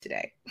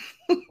today.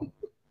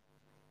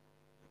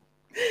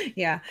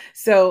 Yeah.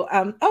 So,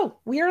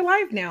 we are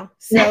live now.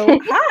 So,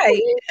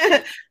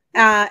 hi.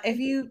 If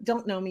you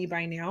don't know me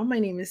by now, my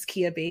name is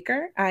Kia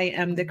Baker. I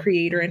am the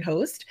creator and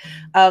host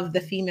of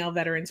the Female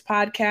Veterans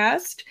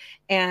Podcast.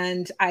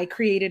 And I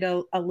created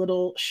a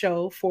little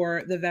show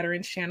for the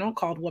Veterans Channel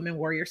called Women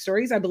Warrior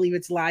Stories. I believe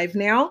it's live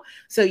now.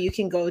 So you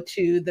can go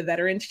to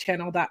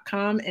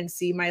theveteranschannel.com and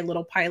see my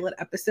little pilot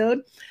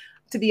episode.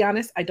 To be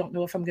honest, I don't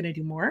know if I'm going to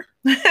do more,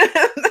 but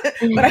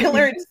I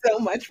learned so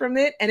much from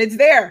it and it's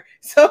there.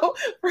 So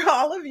for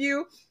all of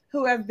you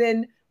who have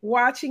been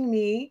watching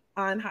me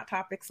on Hot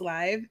Topics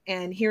Live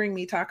and hearing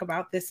me talk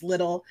about this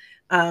little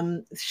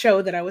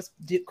show that I was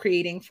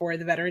creating for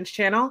the Veterans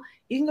Channel,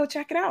 you can go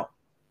check it out.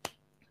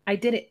 I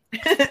did it.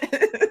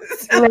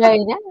 So, very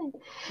nice.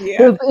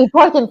 Yeah. The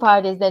important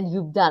part is that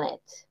you've done it.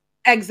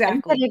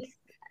 Exactly. It's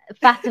a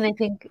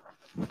fascinating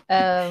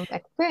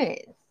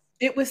experience.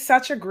 It was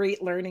such a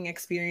great learning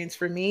experience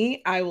for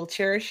me. I will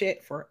cherish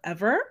it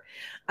forever.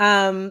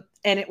 And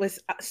it was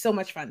so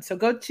much fun. So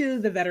go to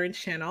the Veterans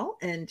Channel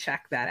and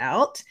check that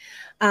out.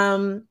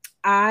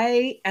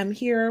 I am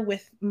here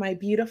with my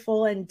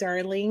beautiful and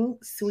darling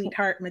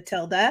sweetheart,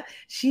 Matilda.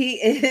 She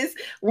is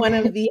one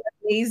of the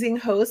amazing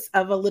hosts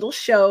of a little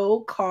show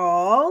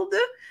called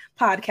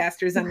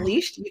Podcasters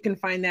Unleashed. You can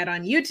find that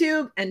on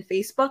YouTube and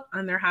Facebook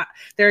on their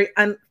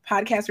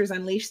Podcasters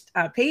Unleashed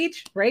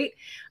page, right?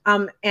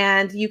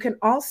 And you can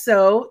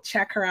also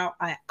check her out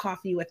at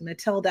Coffee with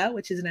Matilda,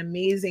 which is an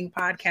amazing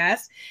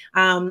podcast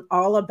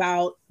all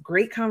about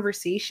great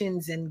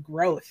conversations and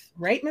growth,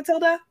 right,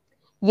 Matilda?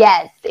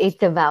 Yes,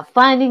 it's about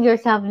finding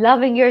yourself,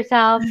 loving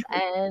yourself,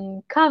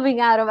 and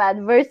coming out of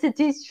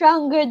adversity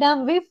stronger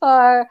than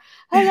before.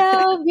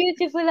 Hello,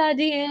 beautiful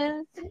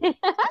audience.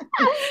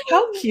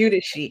 How cute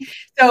is she?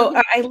 So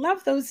I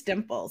love those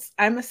dimples.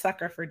 I'm a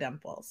sucker for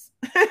dimples.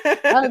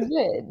 Oh,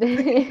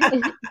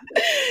 good.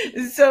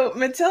 So,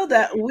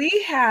 Matilda,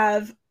 we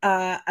have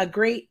a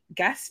great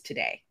guest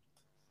today.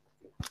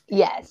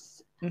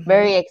 Yes,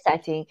 very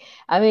exciting.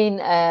 I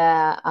mean,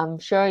 I'm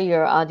sure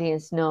your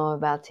audience know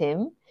about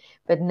him.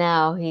 But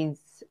now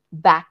he's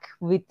back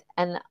with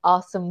an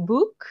awesome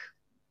book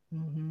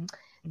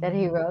that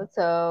he wrote.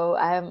 So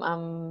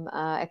I'm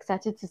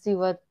excited to see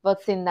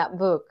what's in that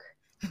book.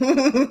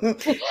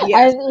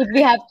 Yes. And if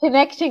we have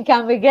connection,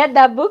 can we get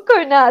that book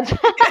or not?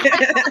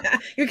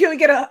 Can we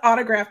get an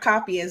autographed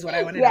copy is what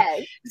I want to know.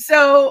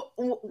 So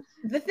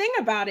the thing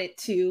about it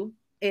too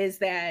is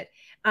that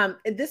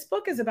this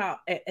book is about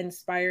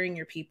inspiring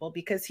your people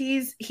because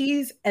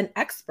he's an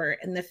expert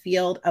in the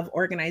field of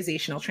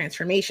organizational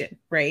transformation,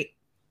 right?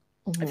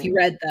 If you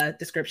read the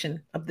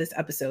description of this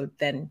episode,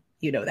 then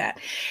you know that.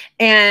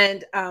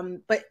 And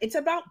but it's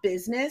about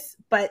business,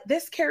 but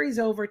this carries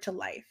over to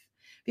life.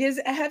 Because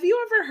have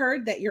you ever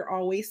heard that you're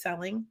always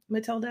selling,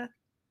 Matilda?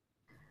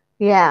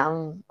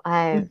 Yeah,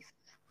 I'm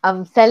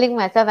selling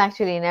myself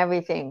actually in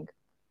everything.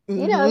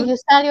 You know, you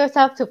sell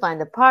yourself to find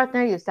a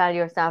partner, you sell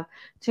yourself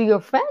to your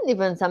friend,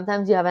 even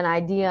sometimes you have an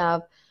idea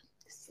of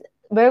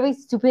very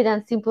stupid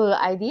and simple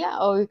idea,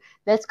 or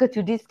let's go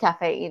to this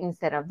cafe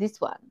instead of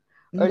this one,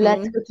 or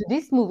let's go to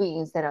this movie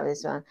instead of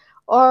this one,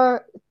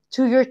 or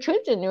to your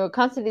children, you're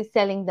constantly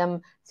selling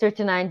them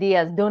certain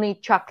ideas. Don't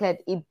eat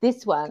chocolate, eat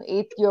this one,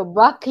 eat your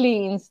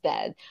broccoli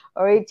instead,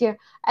 or eat your,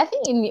 I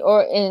think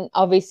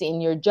obviously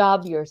in your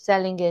job, you're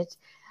selling it.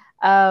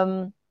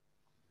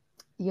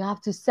 You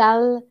have to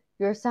sell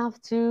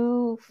yourself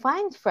to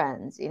find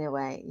friends in a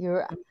way.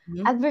 You're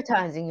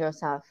advertising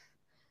yourself.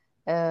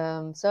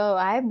 So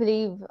I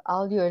believe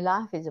all your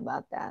life is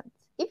about that.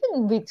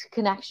 Even with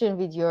connection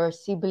with your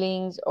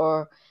siblings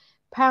or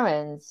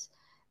parents,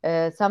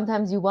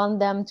 sometimes you want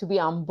them to be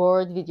on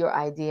board with your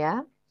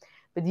idea,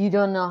 but you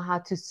don't know how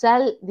to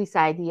sell this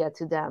idea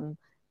to them.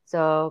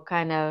 So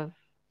kind of,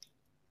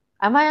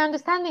 am I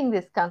understanding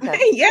this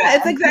concept? Yeah,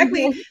 that's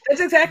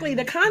exactly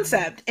the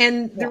concept.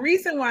 And the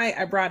reason why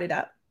I brought it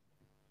up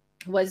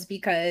was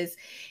because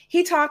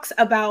he talks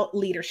about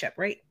leadership,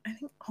 right? I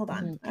think, hold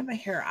on, I have my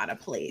hair out of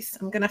place.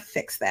 I'm going to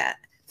fix that.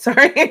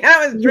 Sorry,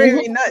 I was driving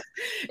me nuts.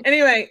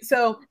 Anyway,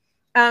 so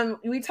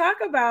we talk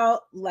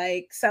about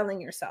like selling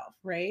yourself,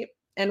 right?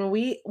 And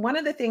one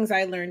of the things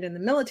I learned in the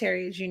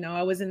military is,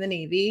 I was in the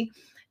Navy.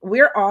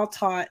 We're all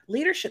taught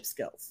leadership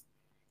skills.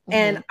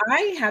 And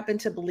I happen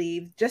to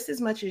believe just as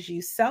much as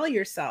you sell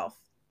yourself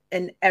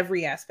in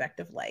every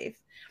aspect of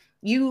life,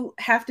 you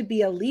have to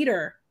be a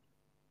leader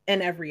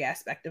in every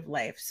aspect of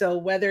life. So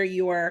whether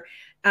you're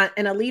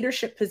in a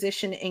leadership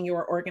position in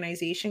your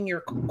organization,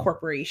 your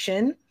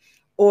corporation,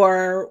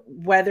 or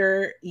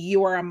whether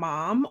you are a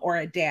mom or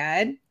a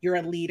dad, you're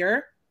a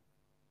leader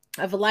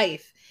of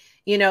life.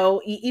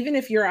 Even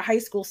if you're a high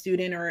school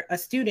student or a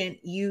student,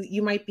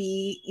 you might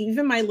be,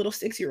 even my little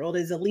 6-year-old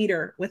is a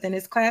leader within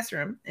his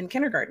classroom in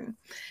kindergarten.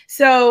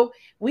 So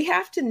we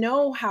have to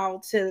know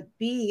how to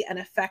be an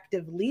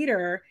effective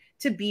leader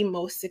to be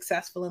most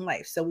successful in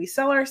life. So we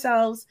sell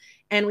ourselves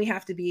and we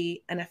have to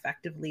be an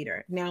effective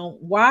leader. Now,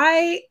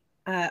 why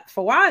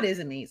Fawad is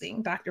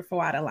amazing, Dr.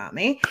 Fawad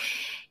Alame.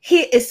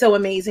 He is so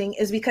amazing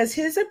is because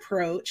his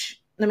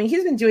approach, I mean,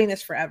 he's been doing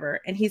this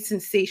forever and he's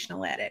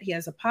sensational at it. He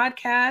has a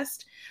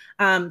podcast,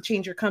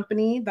 Change Your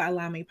Company, the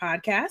Alame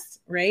podcast,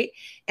 right?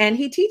 And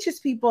he teaches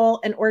people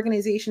and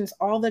organizations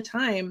all the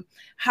time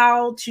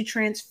how to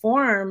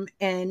transform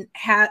and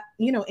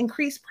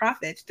increase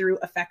profits through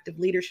effective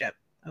leadership.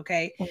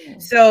 Okay. Mm-hmm.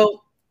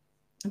 So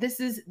this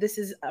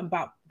is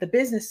about the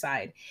business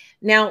side.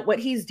 Now, what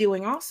he's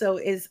doing also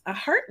is a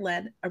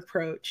heart-led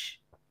approach,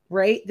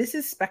 right? This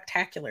is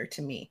spectacular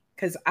to me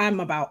because I'm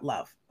about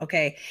love.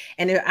 Okay.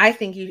 And I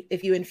think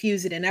if you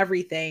infuse it in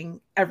everything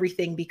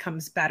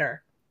becomes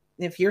better.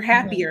 If you're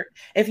happier,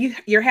 if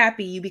you're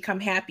happy, you become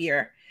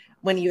happier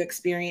when you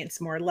experience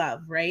more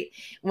love, right?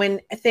 When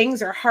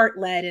things are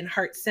heart-led and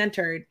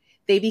heart-centered,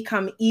 they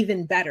become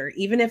even better.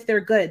 Even if they're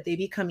good, they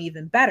become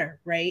even better,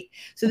 right?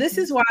 So this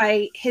is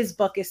why his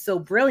book is so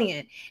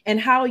brilliant,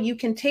 and how you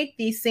can take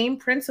these same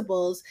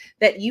principles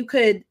that you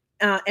could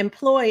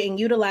employ and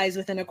utilize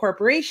within a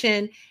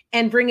corporation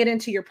and bring it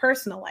into your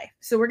personal life.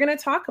 So we're going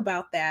to talk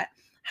about that,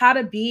 how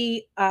to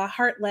be a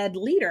heart-led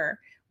leader,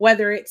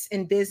 whether it's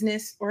in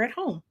business or at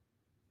home.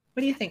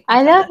 What do you think,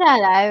 Matilda? I love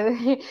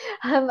that.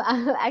 I'm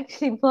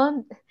actually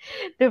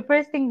the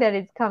first thing that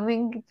is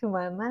coming to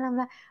my mind, I'm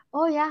like,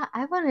 oh yeah,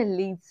 I want to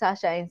lead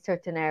Sasha in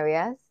certain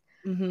areas.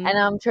 Mm-hmm. And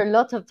I'm sure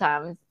lots of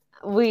times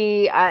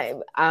maybe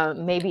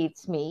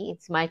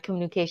it's my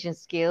communication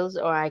skills,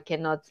 or I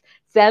cannot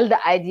sell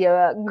the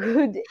idea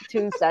good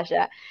to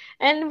Sasha.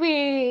 And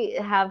we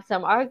have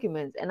some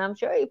arguments. And I'm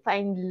sure if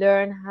I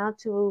learn how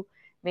to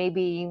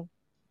maybe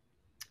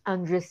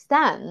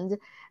understand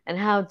and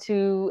how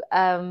to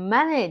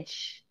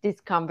manage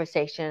this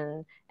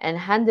conversation and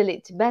handle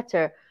it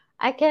better,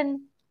 I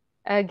can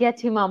get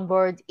him on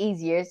board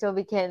easier, so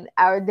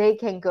our day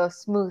can go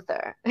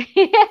smoother.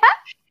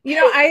 You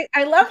know,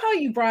 I love how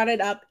you brought it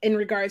up in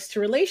regards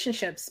to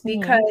relationships,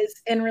 because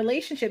in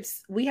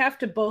relationships, we have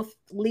to both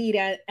lead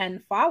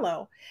and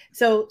follow.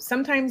 So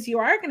sometimes you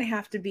are going to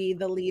have to be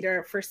the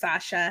leader for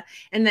Sasha,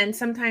 and then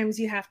sometimes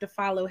you have to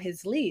follow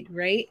his lead,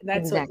 right?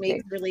 That's exactly what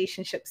makes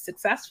relationships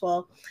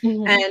successful.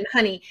 And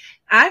honey,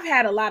 I've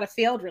had a lot of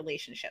failed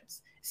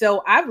relationships.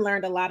 So I've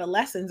learned a lot of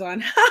lessons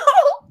on how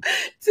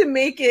to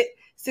make it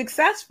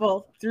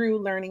successful through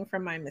learning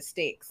from my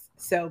mistakes.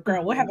 So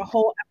girl, we'll have a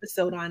whole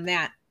episode on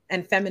that.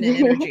 And feminine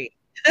energy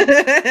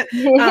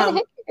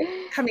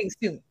coming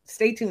soon.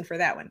 Stay tuned for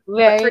that one.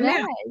 Very but for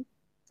nice.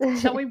 Now,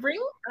 shall we bring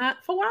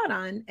Fawad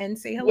on and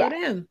say hello to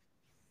him?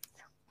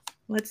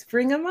 Let's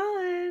bring him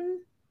on.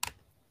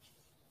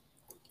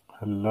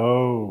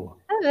 Hello.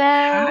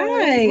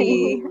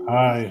 Hi.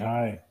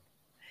 Hi.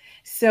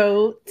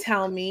 So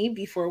tell me,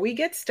 before we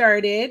get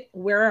started,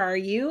 where are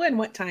you and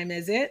what time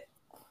is it?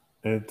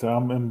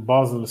 I'm in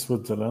Basel,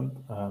 Switzerland,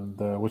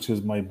 and which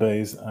is my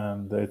base,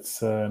 and it's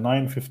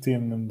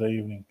 9:15 in the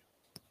evening.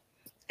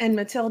 And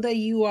Matilda,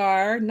 you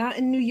are not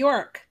in New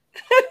York.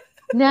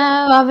 No,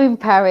 I'm in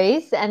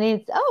Paris, and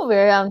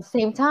we're on the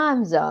same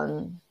time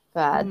zone,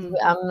 but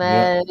I'm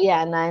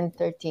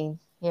 9:13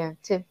 here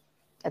too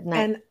at night.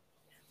 And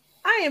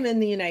I am in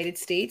the United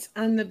States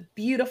on the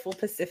beautiful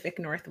Pacific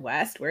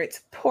Northwest, where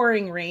it's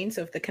pouring rain.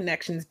 So if the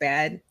connection's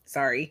bad,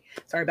 sorry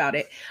about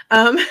it.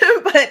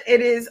 But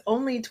it is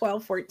only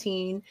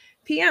 12:14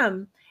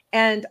 p.m.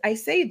 And I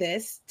say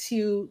this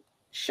to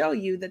show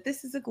you that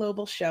this is a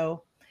global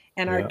show,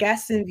 and our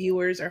guests and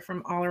viewers are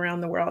from all around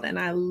the world. And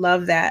I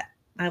love that.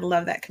 I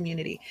love that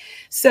community.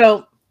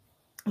 So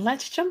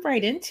let's jump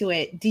right into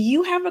it. Do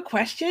you have a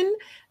question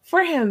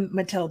for him,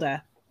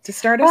 Matilda, to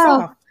start us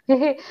off?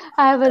 I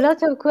have a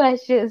lot of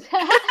questions.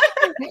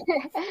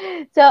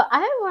 So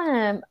I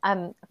want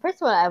to,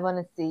 first of all, I want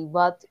to see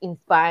what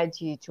inspired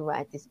you to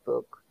write this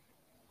book.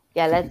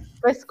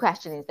 First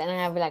question is, and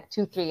I have like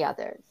 2-3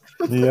 others.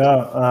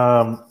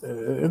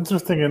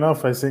 Interesting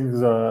enough, I think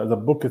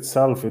the book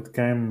itself, it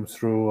came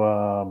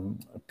through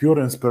pure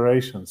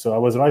inspiration. So I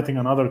was writing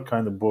another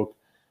kind of book,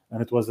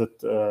 and it was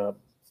a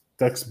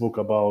textbook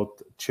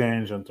about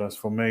change and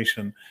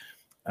transformation,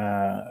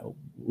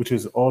 which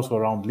is also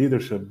around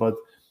leadership. But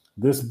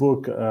this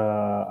book,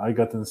 I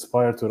got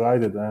inspired to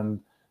write it,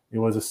 and it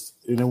was,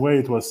 in a way,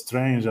 it was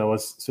strange. I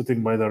was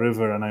sitting by the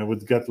river, and I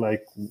would get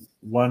like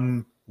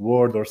one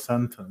word or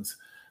sentence,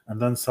 and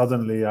then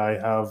suddenly I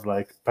have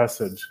like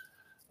passage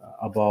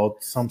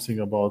about something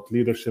about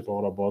leadership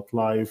or about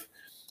life,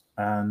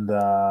 and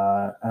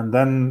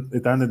then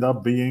it ended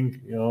up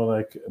being,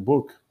 like a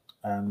book,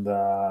 and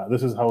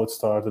this is how it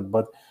started.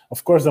 But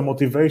of course, the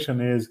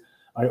motivation is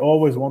I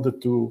always wanted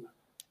to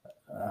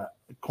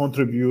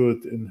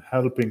contribute in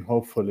helping,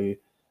 hopefully,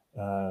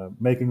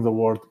 making the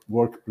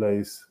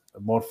workplace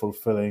more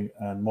fulfilling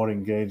and more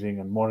engaging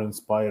and more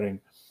inspiring.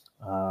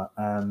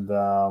 And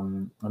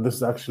this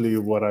is actually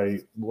what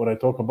I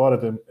talk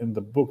about it in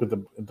the book, in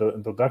the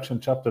introduction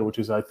chapter, which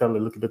is I tell a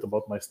little bit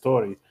about my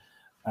story.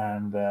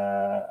 And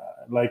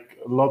like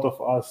a lot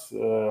of us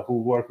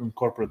who work in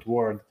corporate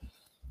world,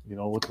 you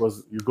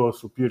go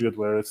through a period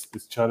where it's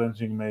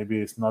challenging, maybe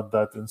it's not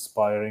that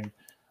inspiring.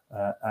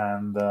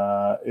 and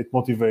it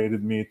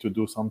motivated me to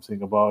do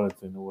something about it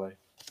in a way.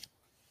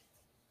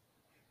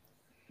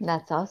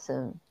 That's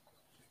awesome.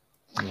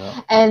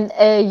 Yeah. And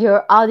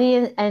your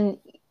audience and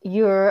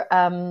your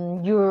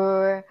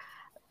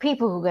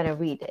people who are going to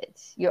read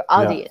it, your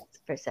audience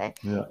per se,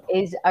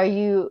 are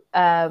you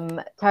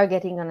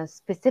targeting on a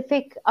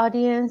specific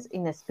audience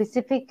in a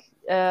specific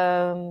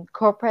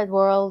corporate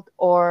world,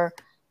 or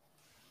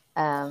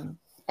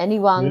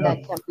anyone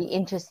that can be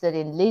interested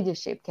in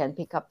leadership can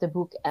pick up the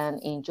book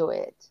and enjoy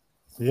it?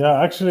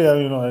 Yeah, actually,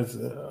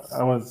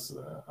 I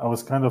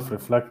was kind of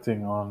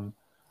reflecting on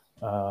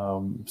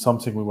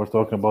something we were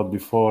talking about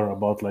before,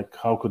 about like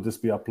how could this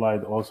be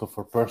applied also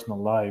for personal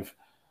life.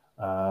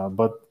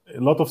 But a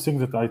lot of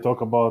things that I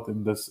talk about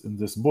in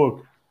this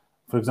book,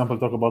 for example,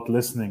 talk about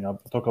listening, I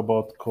talk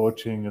about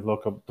coaching, I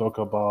talk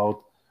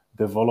about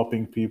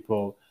developing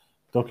people,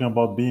 talking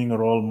about being a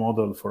role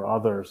model for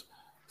others.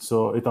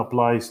 So it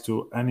applies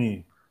to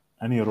any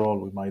role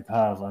we might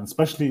have, and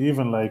especially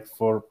even like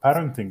for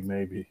parenting,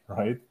 maybe,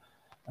 right?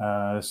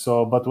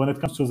 But when it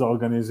comes to the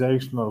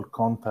organizational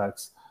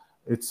context,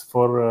 it's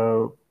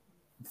for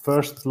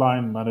first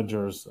line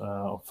managers,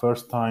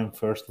 first line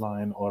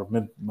or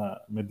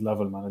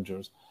mid-level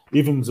managers.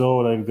 Even though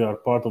like they are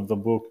part of the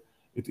book,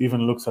 it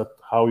even looks at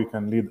how you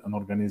can lead an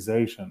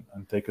organization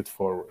and take it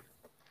forward.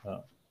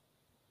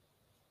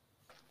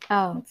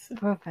 Oh,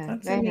 perfect.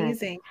 That's very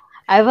amazing. Nice.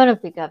 I want to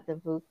pick up the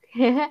book.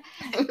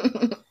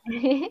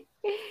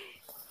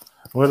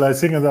 Well, I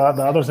think the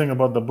other thing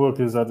about the book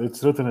is that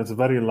it's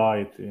very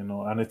light,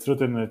 and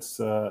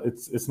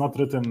it's not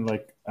written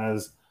like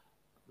as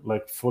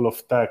like full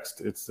of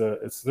text. It's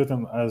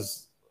written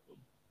as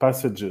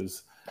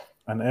passages,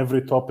 and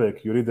every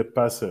topic you read a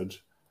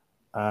passage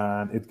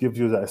and it gives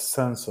you the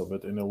sense of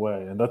it in a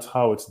way, and that's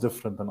how it's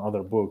different than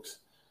other books.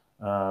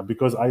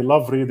 Because I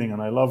love reading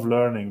and I love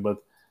learning, but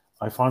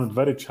I found it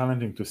very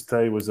challenging to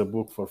stay with a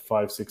book for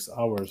 5-6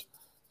 hours.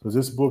 So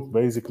this book,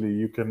 basically,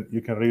 you can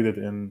read it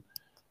in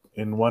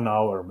 1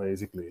 hour,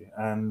 basically.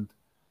 And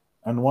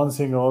one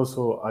thing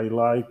also I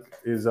like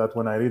is that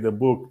when I read a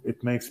book,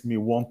 it makes me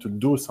want to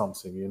do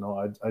something.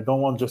 I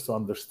don't want just to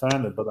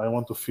understand it, but I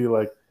want to feel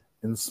like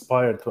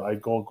inspired to I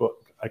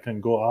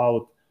can go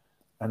out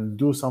and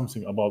do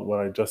something about what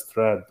I just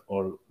read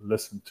or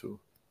listened to.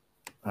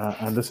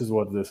 And this is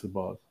what this is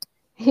about.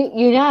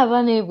 I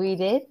want to read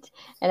it,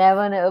 and I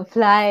want to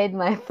apply it.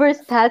 My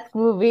first task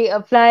movie,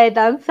 apply it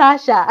on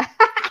Sasha.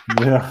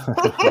 Yeah.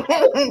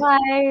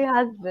 My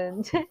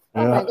husband.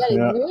 Oh my God,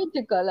 it's weird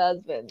to call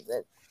husband,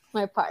 but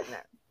my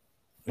partner.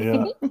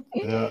 Yeah.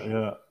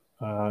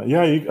 I want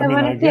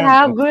to see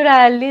how good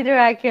a leader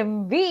I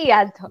can be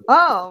at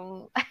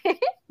home.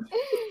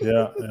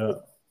 Yeah.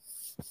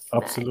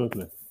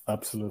 Absolutely.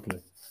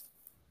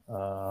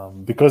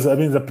 Because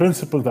the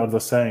principles are the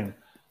same,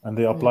 and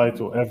they apply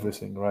to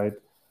everything, right?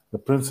 The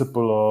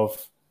principle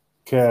of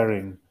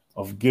caring,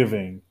 of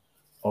giving,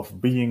 of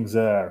being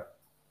there,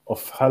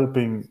 of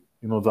helping,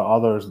 the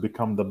others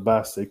become the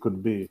best they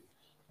could be,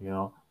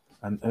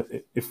 and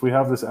if we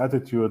have this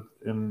attitude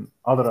in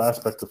other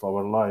aspects of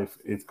our life,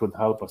 it could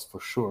help us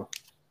for sure.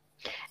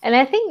 And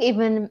I think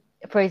even,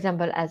 for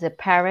example, as a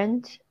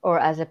parent or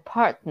as a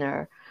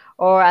partner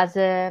or as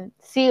a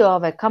CEO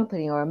of a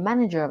company or a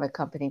manager of a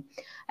company,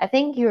 I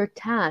think your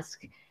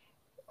task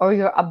or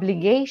your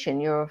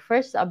obligation, your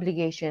first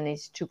obligation,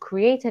 is to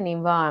create an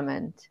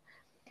environment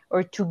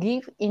or to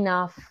give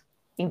enough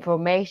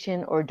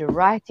information or the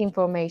right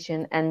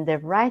information and the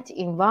right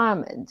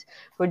environment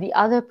for the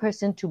other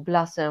person to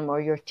blossom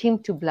or your team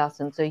to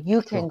blossom, so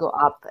you can go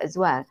up as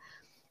well.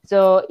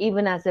 So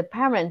even as a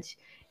parent,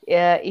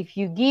 if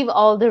you give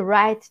all the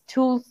right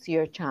tools to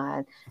your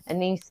child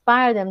and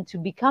inspire them to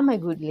become a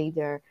good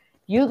leader,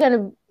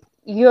 your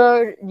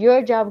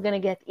job gonna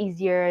get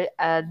easier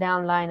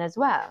down line as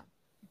well.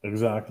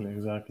 Exactly.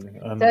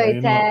 And so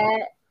it's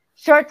a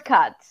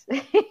shortcut.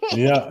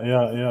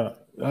 Yeah.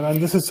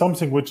 And this is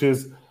something which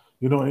is,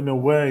 in a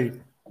way,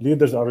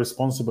 leaders are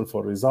responsible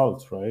for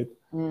results, right?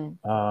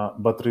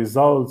 But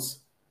results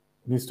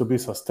needs to be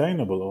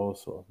sustainable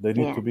also. They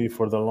need to be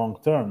for the long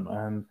term,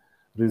 and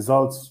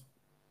results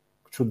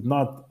should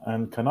not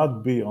and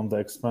cannot be on the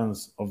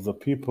expense of the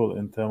people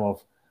in terms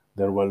of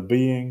their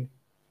well-being,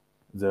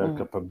 their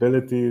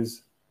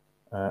capabilities,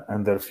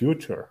 and their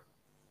future.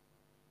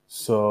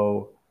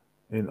 So,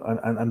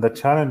 and the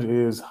challenge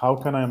is, how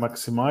can I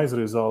maximize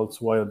results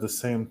while at the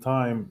same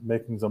time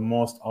making the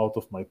most out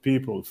of my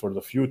people for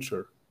the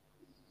future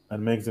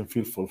and make them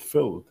feel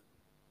fulfilled?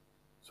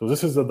 So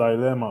this is the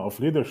dilemma of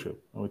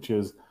leadership, which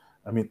is,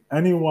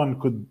 anyone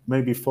could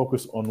maybe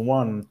focus on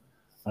one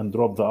and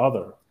drop the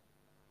other,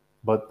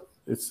 but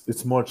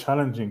it's more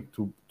challenging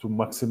to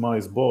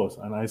maximize both.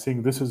 And I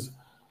think this is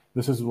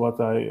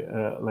what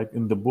I like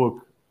in the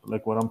book,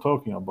 like what I'm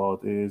talking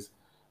about is,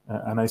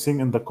 and I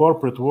think in the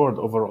corporate world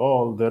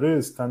overall, there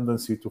is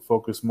tendency to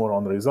focus more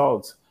on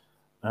results,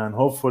 and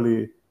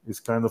hopefully it's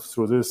kind of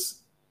through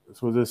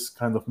this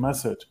kind of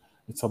message,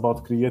 it's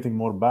about creating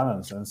more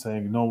balance and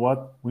saying, you know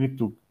what, we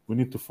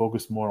need to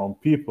focus more on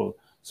people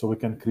so we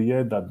can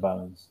create that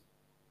balance.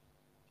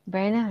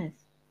 Very nice.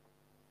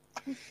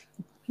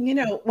 You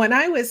know, when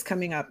I was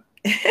coming up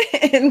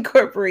in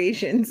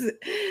corporations,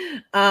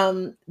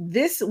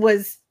 this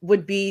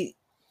would be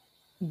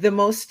the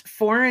most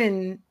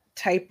foreign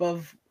type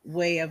of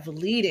way of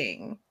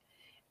leading.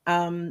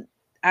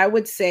 I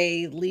would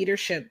say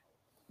leadership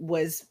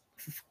was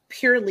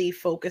purely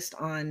focused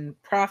on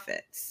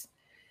profits.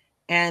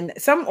 And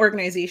some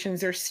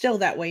organizations are still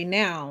that way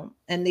now,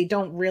 and they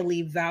don't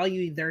really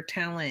value their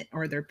talent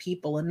or their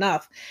people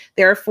enough.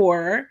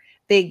 Therefore,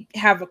 they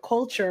have a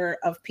culture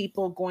of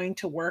people going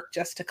to work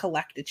just to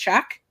collect a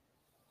check.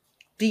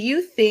 Do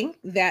you think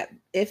that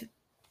if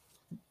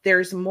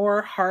there's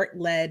more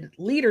heart-led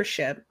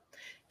leadership,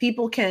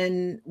 people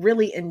can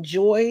really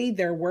enjoy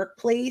their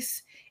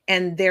workplace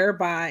and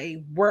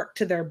thereby work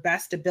to their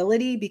best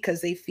ability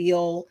because they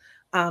feel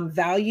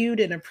valued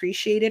and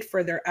appreciated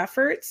for their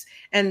efforts,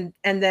 and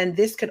then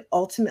this could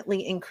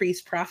ultimately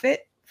increase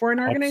profit for an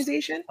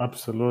organization?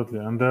 Absolutely.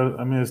 And there,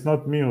 I mean, it's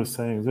not me who's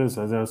saying this.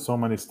 There are so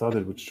many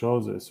studies which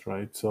shows this,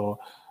 right? So,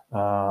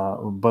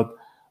 but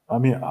I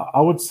mean, I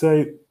would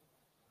say,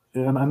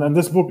 and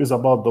this book is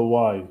about the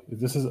why.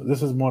 This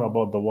is more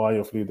about the why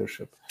of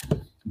leadership,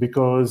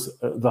 because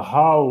the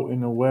how,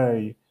 in a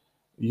way,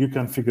 you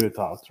can figure it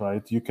out,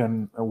 right? You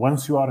can,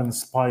 once you are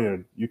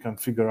inspired, you can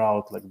figure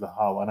out like the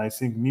how. And I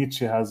think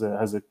Nietzsche has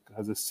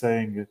a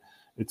saying.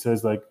 It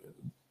says like,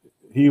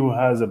 he who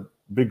has a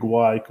big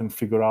why can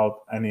figure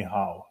out any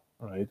how,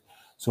 right?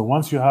 So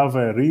once you have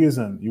a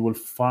reason, you will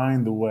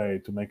find a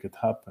way to make it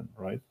happen,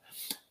 right?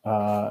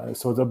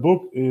 So the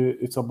book,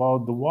 it's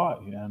about the why,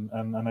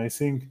 and I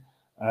think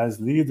as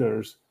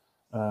leaders,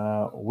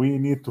 we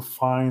need to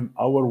find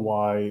our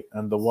why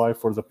and the why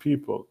for the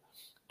people,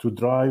 to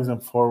drive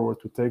them forward,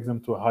 to take them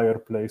to a higher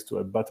place, to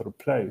a better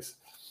place.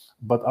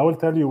 But I will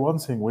tell you one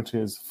thing, which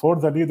is for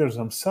the leaders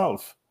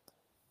themselves,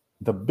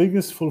 the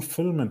biggest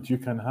fulfillment you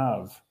can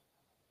have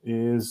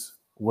is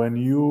when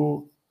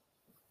you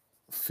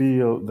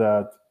feel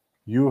that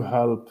you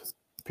help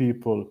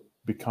people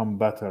become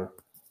better,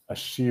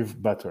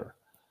 achieve better,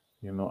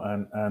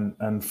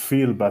 and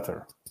feel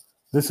better.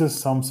 This is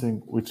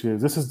something which is,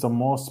 this is the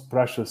most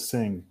precious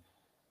thing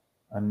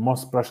and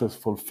most precious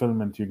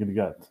fulfillment you can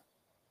get.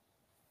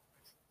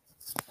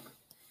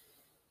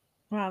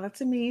 Wow,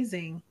 that's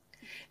amazing.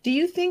 Do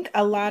you think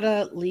a lot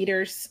of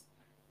leaders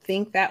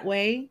think that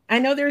way? I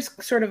know there's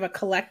sort of a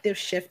collective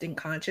shift in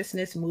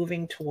consciousness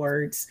moving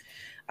towards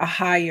a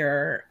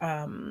higher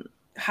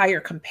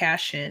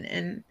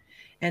compassion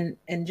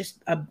and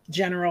just a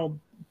general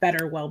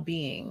better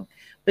well-being.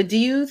 But do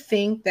you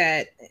think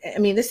that, I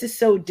mean, this is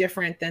so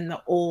different than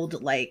the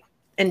old like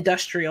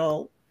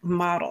industrial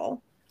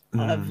model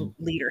of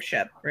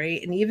leadership,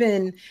 right? And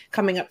even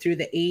coming up through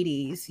the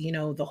 80s, you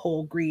know, the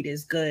whole greed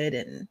is good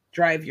and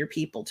drive your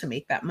people to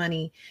make that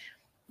money.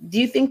 Do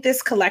you think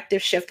this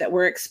collective shift that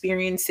we're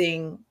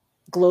experiencing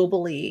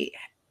globally,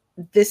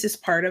 this is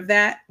part of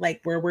that, like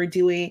where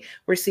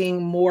we're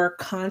seeing more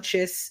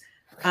conscious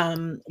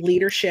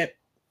leadership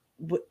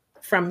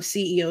from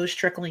CEOs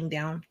trickling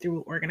down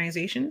through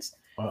organizations?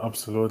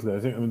 Absolutely. I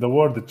think the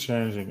world is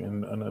changing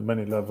in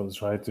many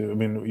levels, right? I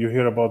mean, you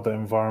hear about the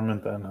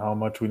environment and how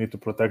much we need to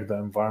protect the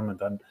environment,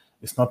 and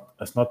it's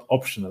not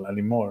optional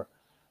anymore.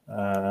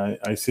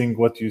 I think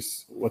what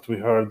we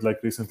heard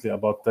like recently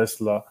about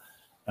Tesla,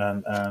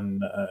 and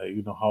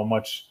how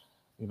much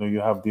you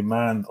have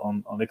demand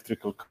on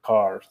electrical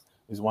cars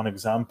is one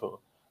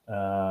example.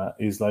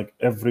 Is like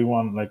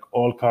everyone, like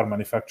all car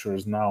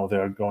manufacturers now, they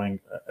are going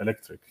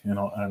electric,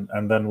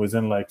 and then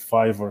within like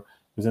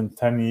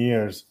 10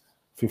 years,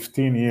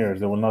 15 years,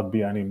 there will not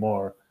be any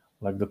more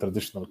like the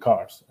traditional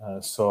cars.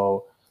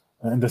 So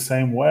in the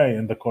same way,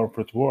 in the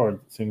corporate world,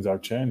 things are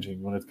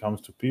changing when it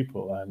comes to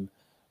people, and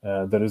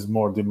there is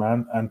more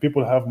demand, and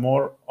people have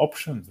more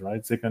options,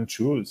 right? They can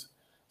choose.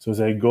 So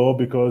they go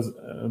because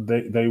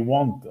they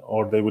want,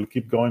 or they will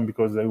keep going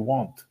because they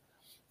want.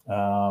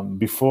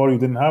 Before, you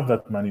didn't have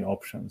that many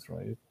options,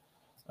 right?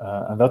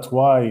 And that's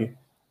why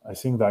I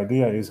think the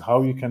idea is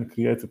how you can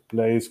create a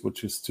place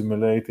which is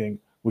stimulating,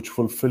 which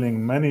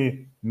fulfilling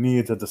many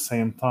needs at the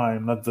same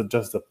time, not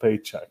just the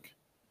paycheck,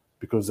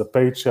 because the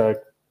paycheck,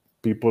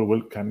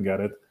 people can get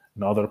it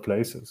in other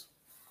places.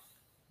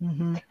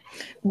 Mm-hmm.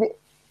 Go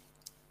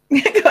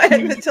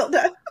ahead,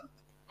 Matilda.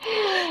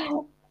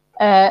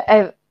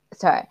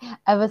 Sorry,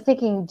 I was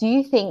thinking, do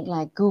you think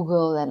like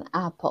Google and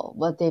Apple,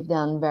 what they've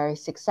done very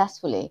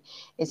successfully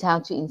is how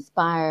to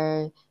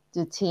inspire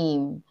the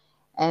team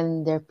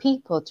and their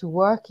people to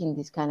work in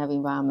this kind of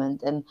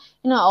environment, and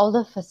all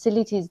the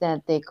facilities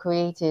that they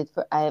created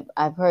for,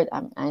 I've heard,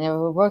 I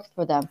never worked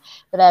for them,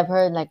 but I've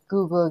heard like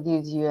Google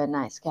gives you a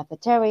nice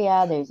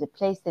cafeteria, there's a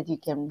place that you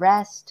can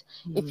rest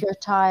if you're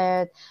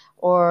tired,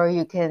 or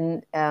you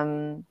can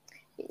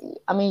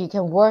you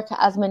can work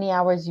as many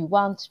hours you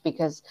want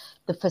because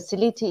the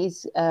facility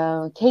is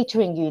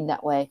catering you in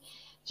that way.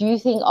 Do you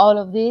think all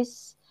of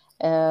this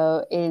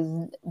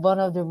is one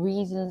of the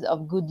reasons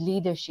of good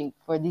leadership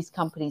for these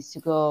companies to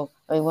go,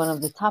 one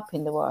of the top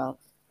in the world?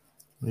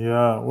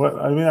 Yeah, well,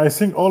 I mean, I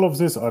think all of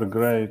these are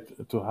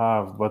great to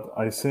have, but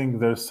I think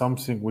there's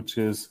something which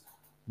is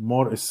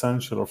more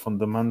essential or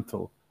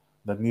fundamental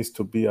that needs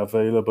to be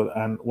available.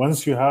 And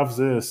once you have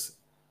this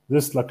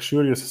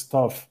luxurious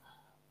stuff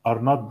are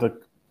not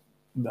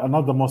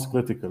the most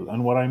critical.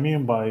 And what I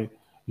mean by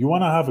you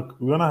want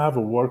to have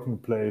a working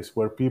place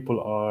where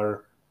people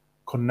are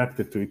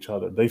connected to each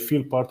other. They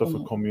feel part of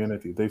a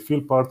community. They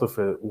feel part of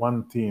a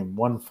one team,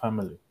 one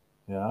family.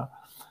 Yeah,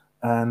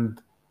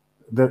 and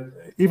that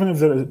even if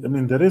there is, I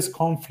mean, there is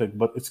conflict,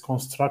 but it's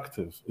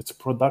constructive, it's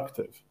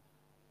productive,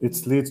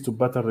 it leads to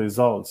better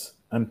results,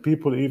 and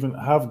people even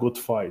have good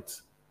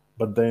fights,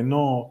 but they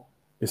know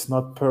it's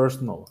not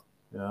personal.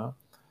 Yeah,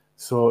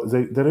 so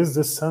there is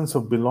this sense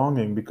of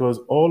belonging because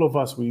all of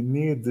us we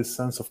need this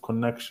sense of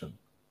connection.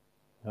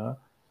 Yeah,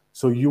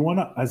 so you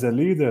wanna, as a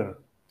leader,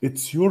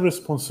 it's your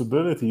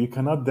responsibility. You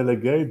cannot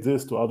delegate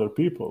this to other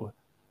people.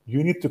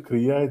 You need to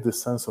create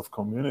this sense of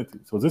community.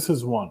 So this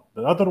is one.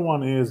 The other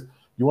one is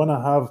you want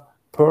to have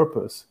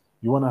purpose,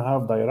 you want to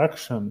have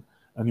direction,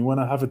 and you want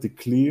to have it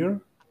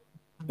clear.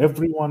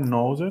 Everyone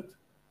knows it,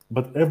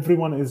 but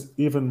everyone is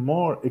even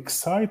more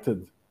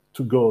excited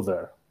to go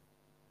there.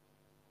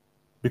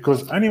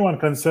 Because anyone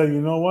can say,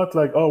 you know what,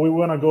 like, oh, we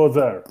want to go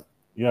there.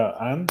 Yeah,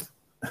 and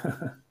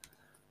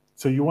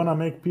so you want to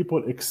make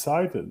people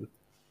excited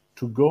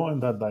to go in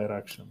that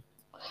direction.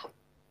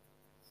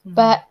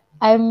 But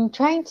I'm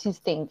trying to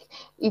think,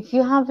 if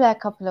you have like a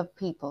couple of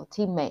people,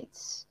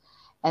 teammates,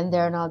 and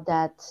they're not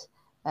that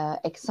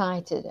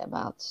excited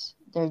about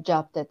their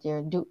job that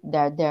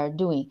they're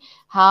doing,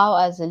 how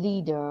as a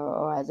leader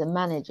or as a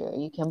manager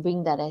you can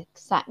bring that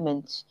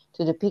excitement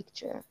to the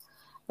picture?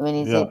 I mean,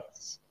 is Yeah.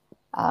 it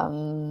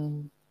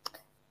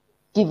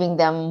giving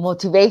them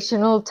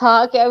motivational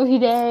talk every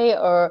day,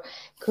 or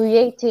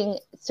creating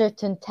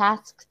certain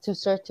tasks to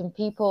certain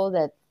people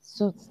that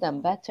suits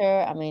them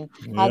better? I mean,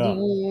 how do Yeah.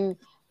 you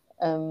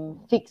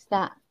fix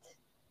that?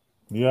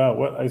 Yeah,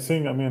 well, I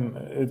think, I mean,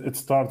 it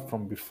starts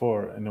from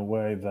before in a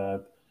way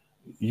that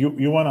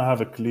you want to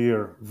have a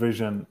clear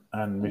vision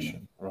and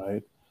mission,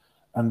 right?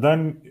 And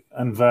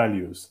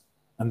values.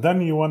 And then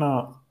you want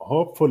to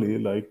hopefully,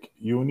 like,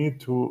 you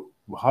need to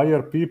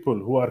hire people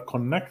who are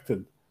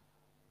connected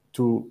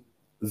to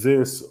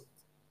this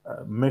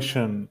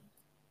mission,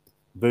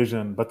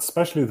 vision, but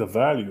especially the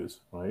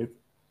values, right?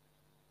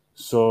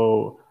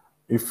 So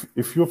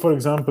if you, for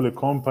example, a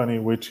company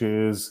which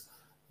is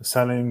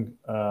selling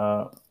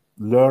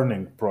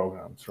learning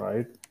programs,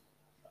 right?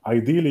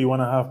 Ideally, you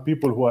want to have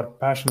people who are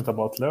passionate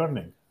about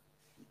learning,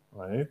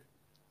 right?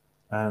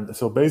 And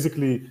so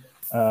basically,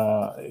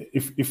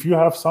 if you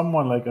have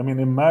someone like, I mean,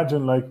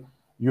 imagine like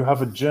you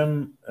have a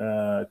gym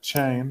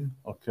chain,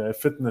 okay,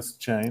 fitness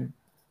chain,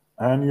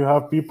 and you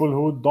have people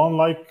who don't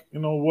like,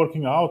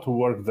 working out, who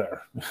work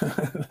there.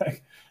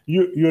 Like,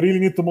 you really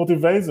need to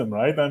motivate them,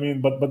 right? I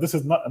mean, but this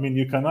is not, I mean,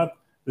 you cannot,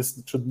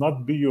 this should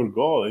not be your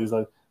goal. It's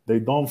like they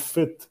don't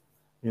fit,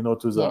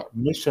 to the Yeah.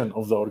 mission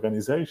of the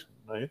organization,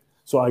 right?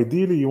 So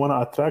ideally, you want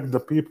to attract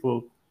the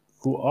people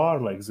who are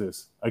like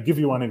this. I give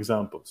you one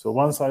example. So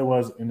once I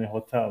was in a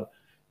hotel,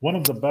 one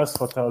of the best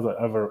hotels I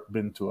ever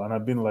been to, and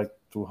I've been like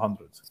to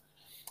hundreds.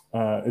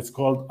 It's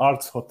called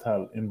Arts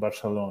Hotel in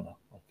Barcelona.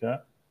 Okay,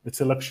 it's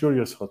a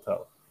luxurious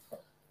hotel,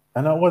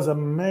 and I was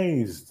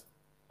amazed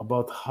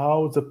about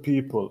how the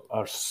people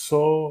are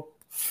so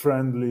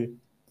friendly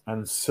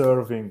and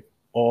serving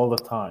all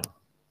the time.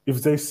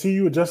 If they see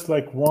you just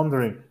like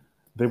wandering,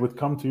 they would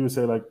come to you,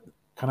 say like,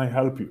 "Can I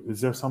help you?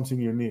 Is there something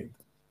you need?"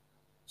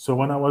 So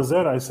when I was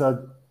there, I said,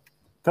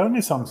 "Tell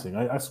me something."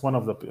 I asked one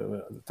of the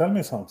people, "Tell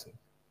me something.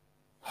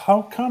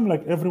 How come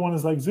like everyone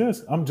is like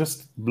this? I'm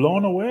just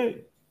blown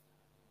away."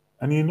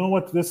 And you know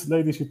what this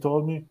lady, she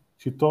told me?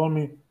 She told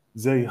me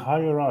they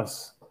hire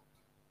us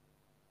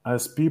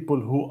as people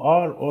who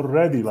are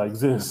already like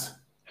this,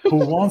 who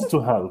wants to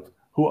help,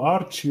 who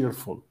are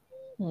cheerful,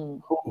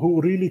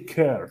 who really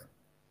care.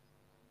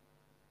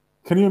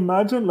 Can you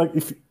imagine, like,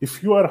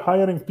 if you are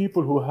hiring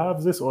people who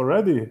have this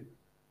already?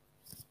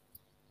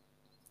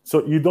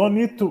 So you don't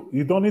need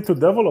to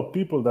develop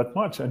people that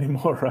much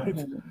anymore, right?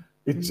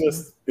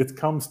 It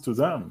comes to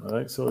them,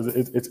 right? So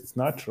it's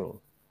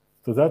natural.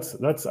 So that's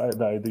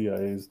the idea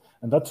is,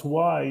 and that's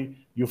why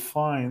you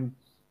find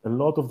a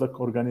lot of the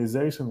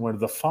organization where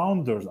the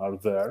founders are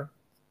there,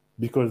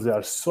 because they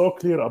are so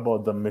clear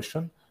about the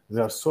mission,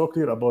 they are so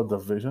clear about the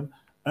vision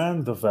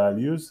and the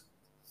values.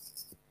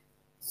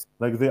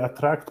 Like, they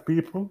attract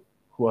people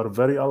who are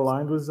very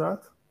aligned with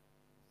that,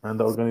 and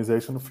the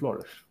organization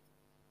flourish.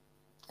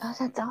 Oh,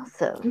 that's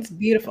awesome. It's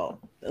beautiful.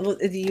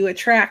 You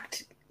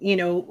attract,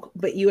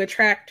 but you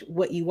attract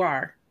what you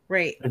are,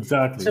 right?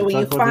 Exactly. So when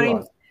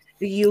Exactly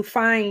you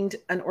find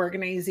an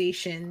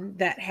organization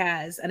that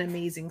has an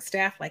amazing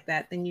staff like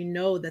that, then you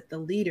know that the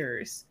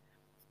leaders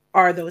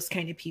are those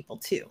kind of people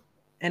too.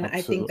 And Absolutely.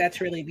 I think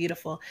that's really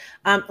beautiful.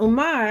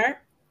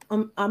 Amar,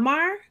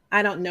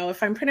 I don't know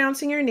if I'm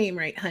pronouncing your name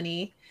right,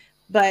 honey,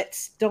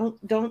 but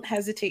don't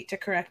hesitate to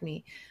correct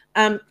me.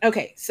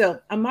 Okay,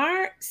 so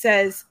Amar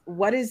says,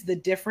 what is the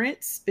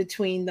difference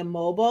between the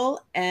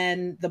mobile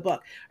and the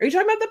book? Are you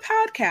talking about the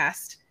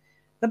podcast?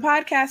 The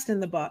podcast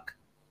and the book?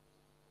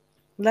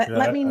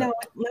 Let me know.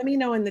 Let me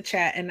know in the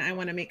chat, and I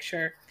want to make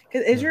sure.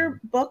 Is your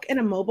book in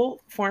a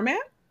mobile format?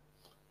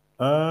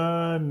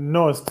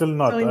 No, still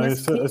not.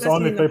 It's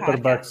only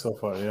paperback so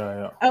far.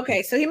 Yeah.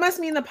 Okay, so he must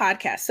mean the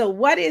podcast. So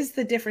what is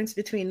the difference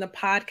between the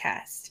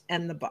podcast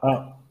and the book?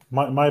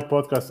 My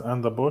podcast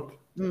and the book.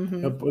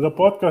 Mm-hmm. The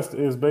podcast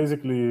is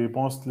basically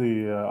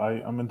mostly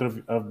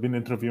I've been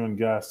interviewing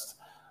guests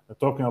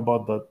talking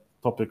about the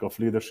topic of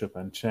leadership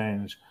and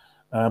change.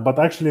 But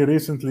actually,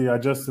 recently I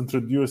just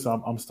introduced.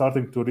 I'm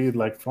starting to read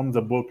like from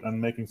the book and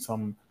making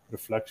some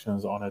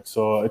reflections on it.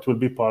 So it will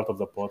be part of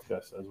the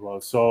podcast as well.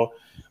 So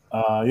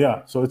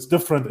so it's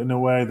different in a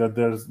way that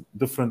there's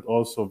different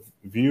also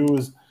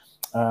views,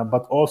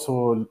 but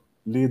also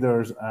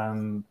leaders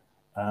and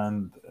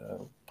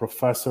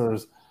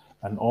professors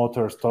and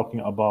authors talking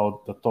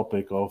about the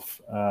topic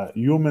of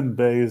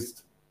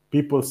human-based,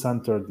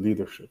 people-centered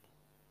leadership.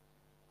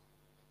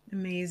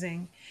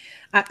 Amazing.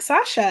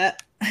 Sasha,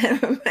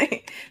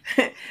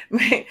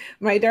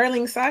 my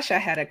darling Sasha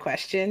had a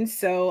question.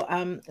 So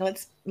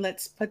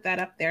let's put that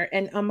up there.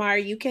 And Amar,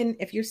 you can,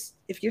 if you're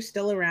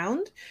still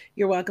around,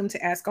 you're welcome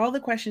to ask all the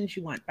questions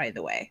you want, by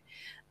the way.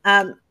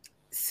 Here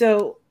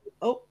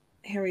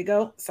we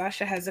go.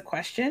 Sasha has a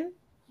question.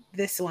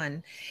 This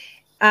one.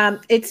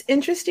 It's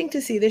interesting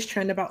to see this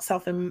trend about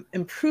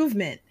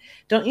self-improvement.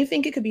 Don't you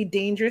think it could be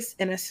dangerous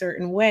in a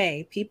certain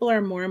way? People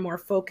are more and more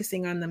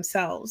focusing on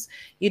themselves.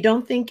 You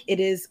don't think it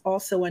is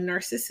also a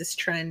narcissist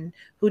trend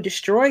who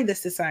destroy the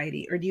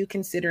society, or do you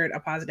consider it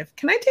a positive?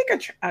 Can I take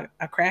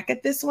a crack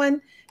at this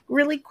one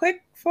really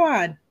quick,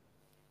 Fuad?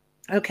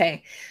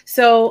 Okay,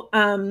 so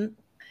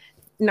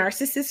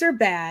narcissists are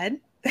bad.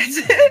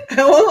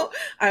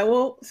 I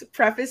will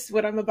preface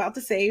what I'm about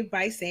to say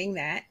by saying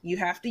that you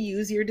have to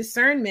use your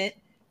discernment,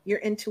 your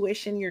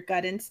intuition, your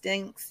gut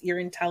instincts, your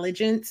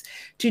intelligence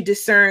to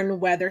discern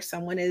whether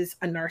someone is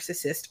a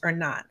narcissist or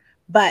not.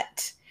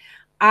 But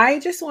I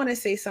just want to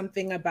say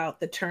something about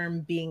the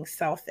term being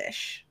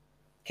selfish.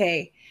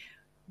 Okay.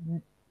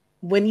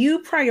 When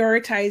you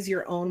prioritize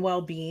your own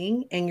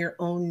well-being and your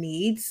own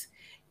needs,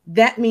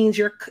 that means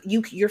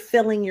you're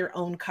filling your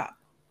own cup.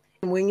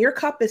 And when your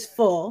cup is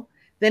full,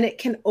 then it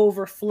can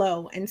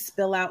overflow and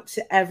spill out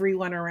to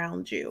everyone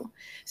around you.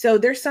 So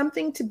there's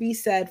something to be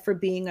said for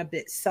being a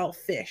bit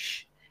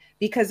selfish,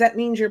 because that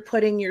means you're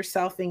putting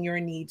yourself and your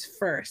needs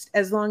first,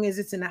 as long as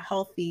it's in a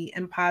healthy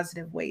and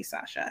positive way,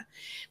 Sasha.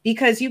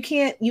 Because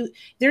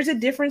there's a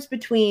difference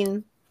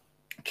between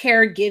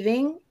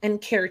caregiving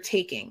and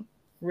caretaking,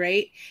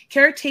 right?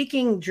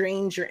 Caretaking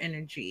drains your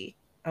energy,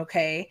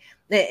 okay?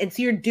 It's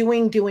you're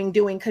doing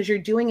because you're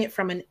doing it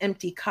from an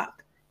empty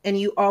cup. And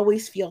you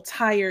always feel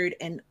tired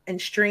and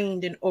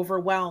strained and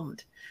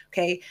overwhelmed.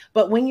 Okay.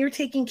 But when you're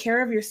taking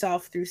care of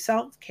yourself through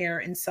self-care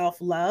and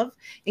self-love,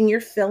 and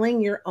you're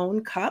filling your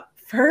own cup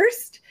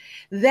first,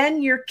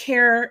 then you're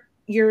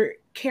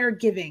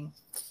caregiving,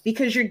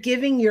 because you're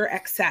giving your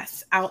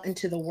excess out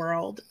into the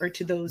world or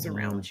to those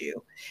around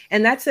you.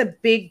 And that's a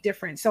big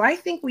difference. So I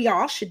think we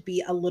all should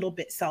be a little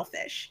bit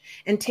selfish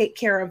and take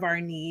care of our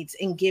needs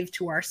and give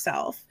to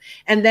ourselves.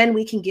 And then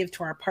we can give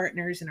to our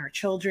partners and our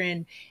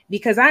children.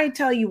 Because I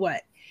tell you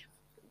what,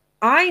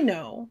 I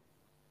know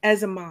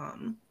as a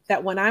mom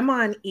that when I'm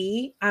on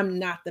E, I'm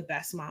not the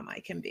best mom I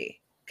can be.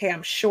 Okay.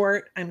 I'm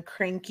short, I'm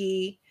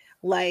cranky,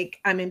 like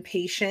I'm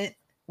impatient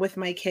with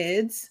my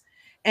kids.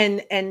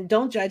 And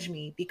don't judge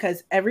me,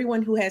 because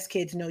everyone who has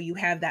kids know you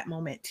have that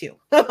moment too.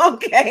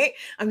 Okay.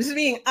 I'm just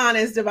being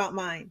honest about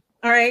mine.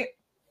 All right.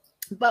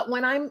 But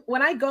when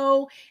I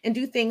go and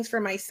do things for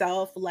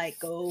myself, like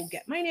go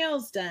get my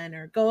nails done,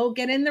 or go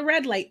get in the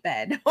red light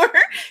bed, or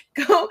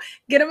go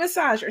get a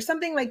massage or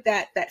something like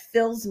that, that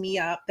fills me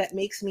up, that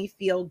makes me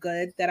feel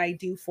good, that I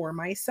do for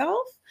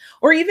myself,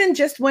 or even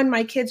just when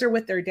my kids are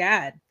with their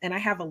dad and I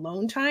have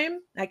alone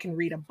time, I can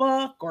read a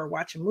book or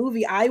watch a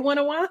movie I want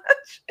to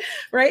watch,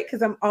 right?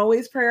 Because I'm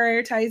always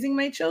prioritizing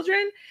my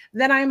children,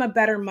 then I'm a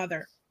better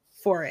mother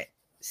for it.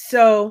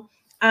 So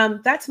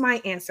that's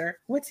my answer.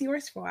 What's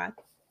yours, Fuad?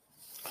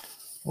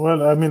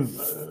 Well, I mean,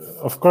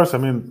 of course, I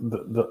mean,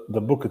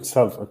 the book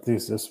itself, at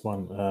least this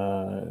one,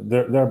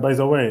 there. By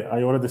the way,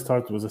 I already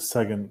started with a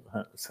second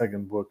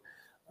book,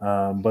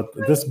 but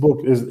this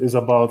book is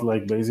about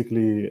like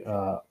basically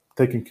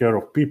taking care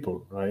of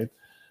people, right?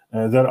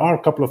 There are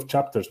a couple of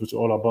chapters which are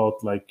all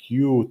about like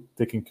you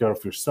taking care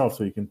of yourself,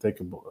 so you can take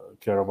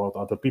care about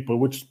other people,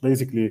 which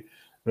basically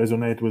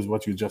resonate with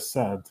what you just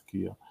said,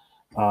 Kia.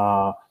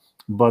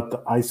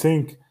 But I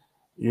think,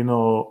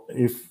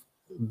 if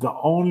the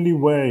only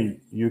way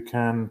you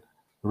can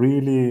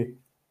really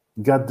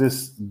get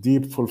this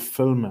deep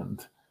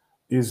fulfillment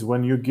is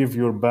when you give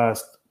your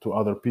best to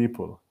other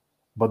people.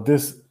 But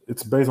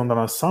it's based on an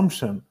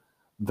assumption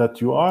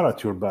that you are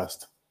at your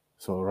best.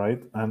 So,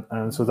 right?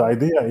 And so the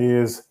idea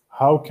is,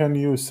 how can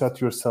you set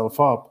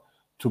yourself up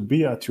to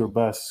be at your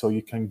best so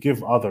you can give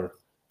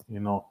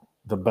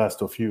the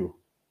best of you?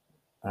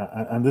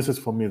 And this is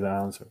for me the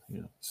answer.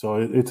 So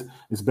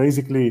it's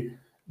basically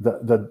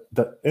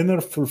the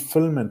inner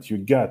fulfillment you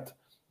get,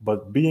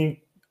 but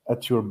being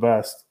at your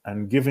best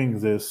and giving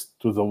this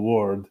to the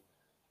world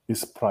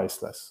is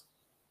priceless.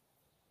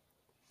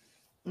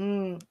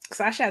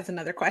 Sasha has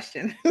another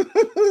question.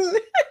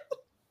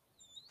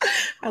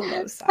 I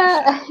love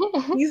Sasha.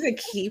 He's a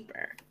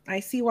keeper. I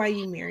see why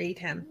you married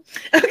him.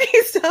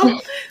 Okay, so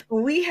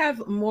we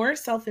have more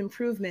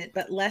self-improvement,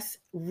 but less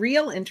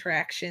real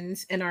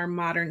interactions in our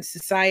modern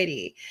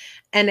society.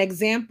 An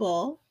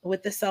example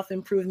with the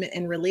self-improvement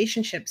in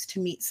relationships to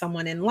meet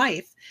someone in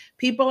life,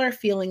 people are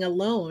feeling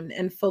alone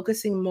and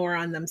focusing more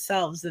on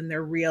themselves than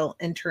their real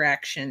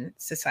interaction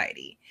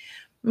society.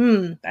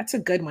 That's a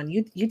good one.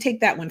 You take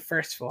that one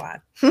first,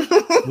 Fouad.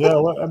 Yeah,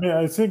 well, I mean,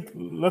 I think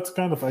let's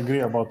kind of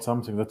agree about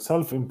something, that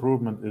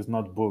self-improvement is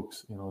not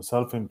books.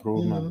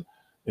 Self-improvement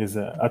is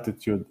an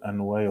attitude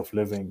and way of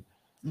living,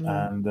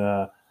 and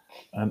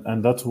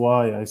that's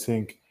why I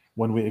think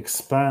when we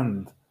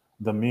expand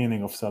the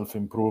meaning of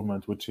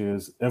self-improvement, which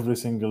is every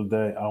single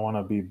day I want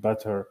to be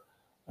better,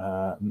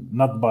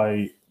 not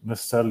by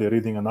necessarily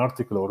reading an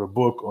article or a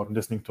book or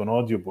listening to an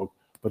audiobook,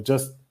 but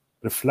just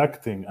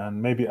reflecting and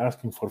maybe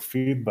asking for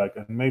feedback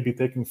and maybe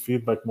taking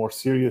feedback more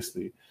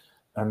seriously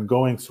and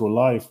going through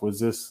life with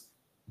this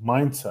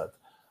mindset,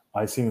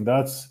 I think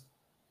that's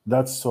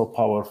so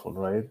powerful,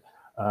 right?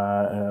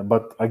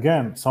 But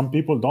again, some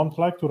people don't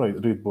like to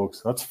read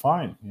books. That's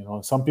fine.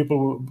 Some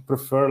people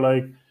prefer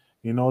to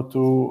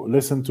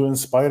listen to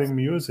inspiring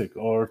music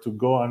or to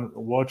go and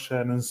watch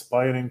an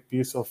inspiring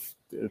piece of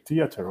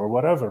theater or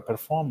whatever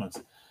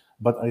performance.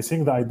 But I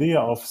think the idea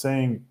of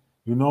saying,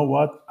 you know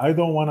what, I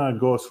don't want to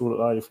go through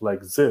life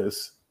like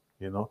this.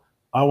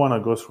 I want to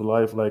go through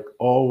life like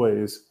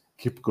always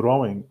keep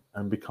growing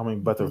and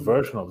becoming better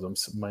version of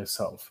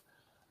myself.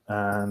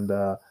 And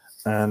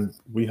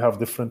we have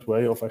different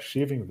way of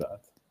achieving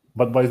that.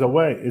 But by the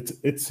way,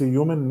 it's a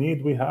human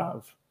need we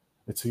have.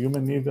 It's a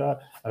human need. I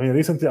mean,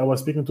 recently I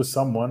was speaking to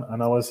someone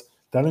and I was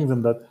telling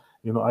them that,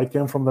 I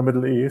came from the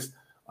Middle East.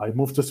 I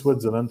moved to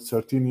Switzerland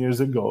 13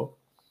 years ago.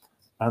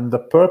 And the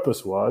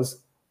purpose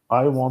was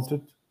I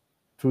wanted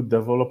to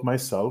develop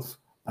myself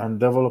and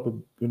develop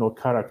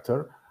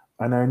character.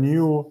 And I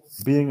knew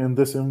being in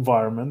this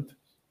environment,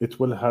 it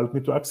will help me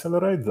to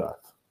accelerate that.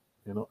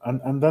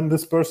 And then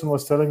this person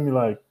was telling me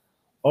like,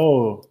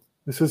 oh,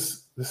 this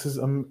is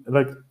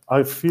like,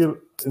 I feel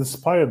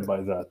inspired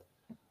by that.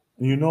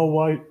 And you know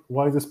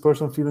why this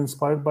person feel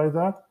inspired by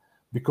that?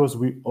 Because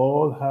we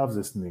all have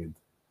this need.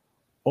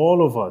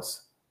 All of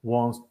us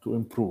want to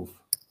improve.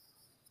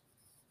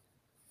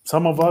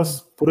 Some of us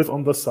put it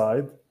on the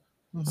side.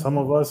 Some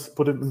of us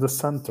put it in the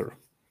center.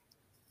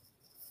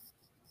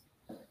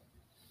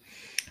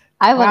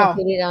 I want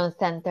to put it on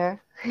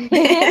center.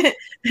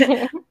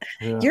 Yeah.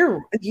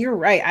 You're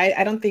right.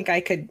 I don't think I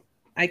could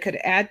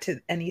add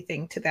to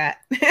anything to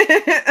that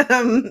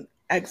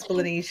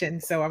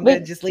explanation. So I'm going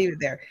to just leave it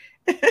there.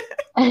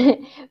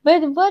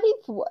 But what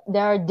if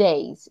there are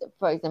days,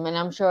 for example, and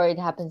I'm sure it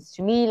happens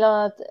to me a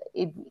lot,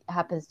 it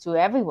happens to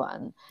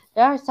everyone.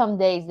 There are some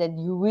days that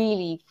you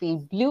really feel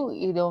blue,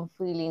 you don't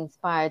feel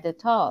inspired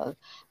at all.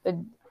 But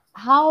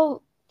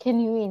how can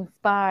you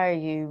inspire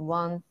you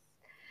once,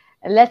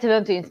 let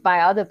alone to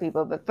inspire other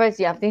people, but first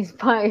you have to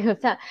inspire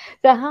yourself.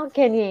 So how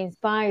can you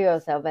inspire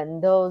yourself when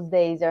those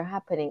days are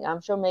happening? I'm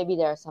sure maybe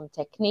there are some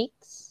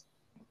techniques.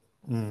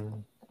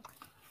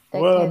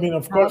 Well, I mean,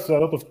 of course, a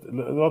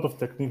lot of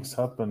techniques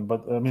happen,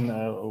 but I mean,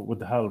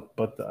 would help.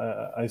 But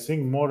I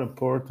think more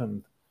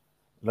important,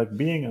 like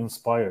being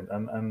inspired,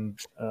 and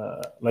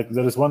like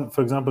there is one,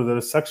 for example, there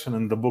is a section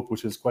in the book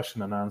which is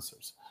question and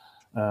answers,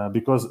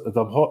 because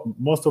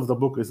most of the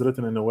book is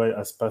written in a way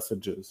as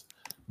passages.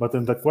 But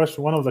in the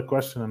question, one of the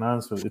question and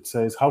answers, it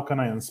says, "How can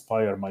I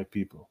inspire my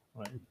people?"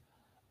 Right?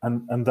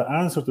 And the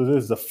answer to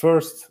this,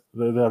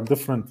 there are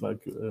different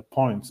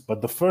points,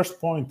 but the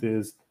first point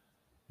is,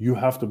 you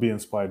have to be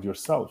inspired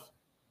yourself.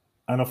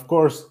 And of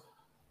course,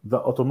 the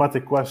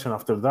automatic question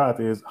after that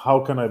is, how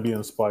can I be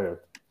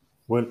inspired?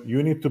 Well,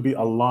 you need to be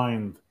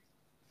aligned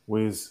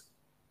with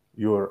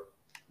your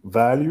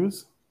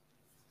values,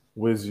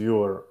 with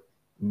your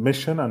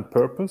mission and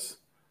purpose,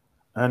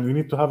 and you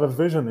need to have a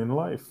vision in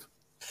life.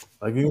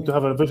 Like you need to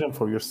have a vision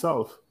for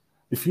yourself.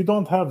 If you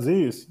don't have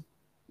these,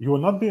 you will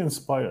not be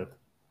inspired.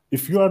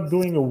 If you are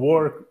doing a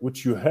work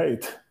which you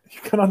hate,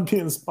 you cannot be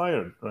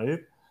inspired,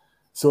 right?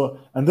 So,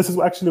 and this is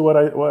actually what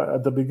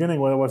at the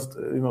beginning,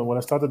 when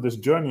I started this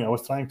journey, I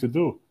was trying to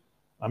do.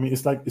 I mean,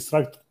 it's like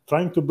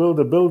trying to build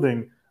a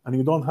building and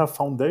you don't have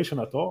foundation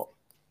at all.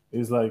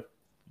 It's like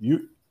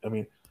you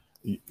can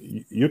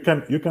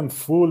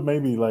fool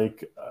maybe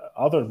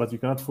others, but you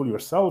cannot fool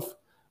yourself.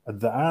 At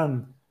the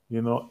end,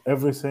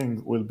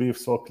 everything will be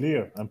so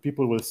clear and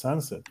people will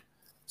sense it.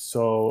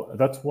 So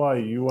that's why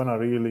you want to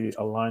really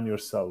align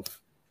yourself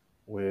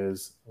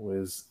with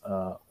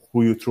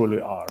who you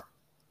truly are,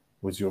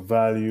 with your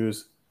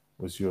values,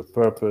 with your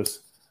purpose.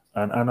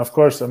 And of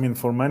course, I mean,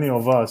 for many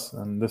of us,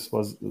 and this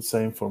was the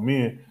same for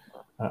me,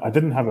 I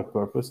didn't have a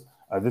purpose.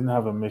 I didn't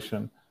have a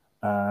mission.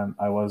 and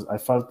I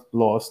felt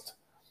lost.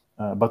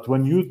 But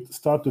when you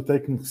start to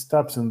taking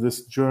steps in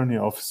this journey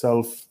of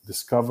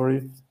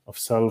self-discovery, of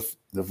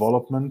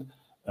self-development,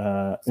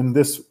 in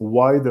this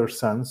wider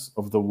sense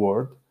of the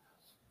word,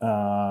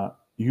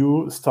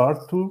 you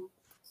start to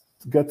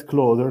get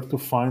closer to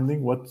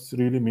finding what's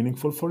really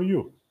meaningful for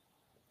you,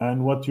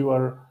 and what you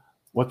are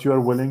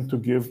willing to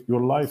give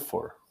your life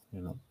for.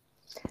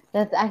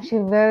 That's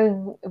actually very,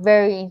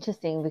 very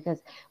interesting,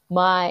 because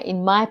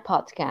in my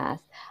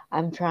podcast,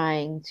 I'm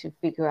trying to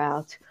figure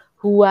out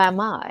who am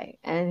I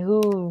and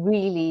who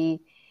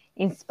really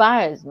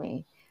inspires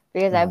me,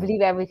 because I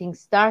believe everything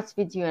starts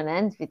with you and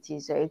ends with you.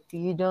 So if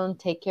you don't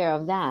take care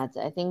of that,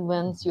 I think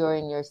once you're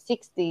in your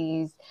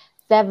 60s,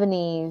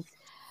 70s,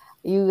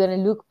 you're going to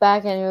look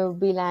back and you'll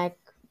be like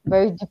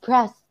very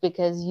depressed,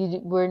 because you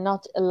were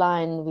not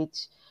aligned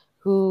with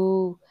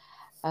who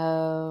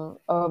or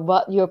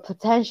what your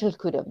potential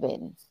could have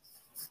been.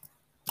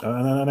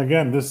 And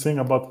again, this thing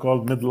about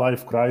called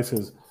midlife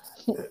crisis,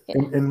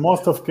 in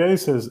most of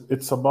cases,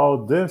 it's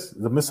about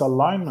the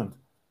misalignment.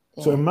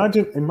 Yeah. So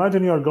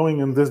imagine you are going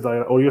in this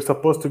direction, or you're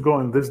supposed to go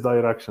in this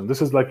direction.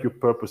 This is like your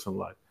purpose in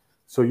life.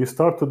 So you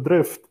start to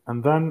drift,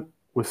 and then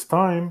with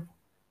time,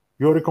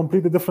 you're a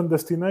completely different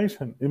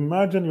destination.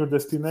 Imagine your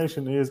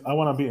destination is, I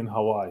want to be in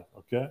Hawaii,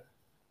 okay?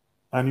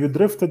 And you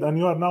drifted, and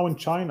you are now in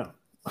China.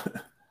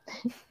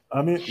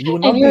 I mean, you will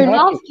not you're be happy.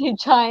 Lost in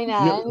China.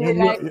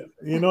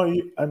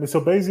 I mean, so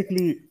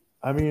basically,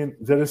 I mean,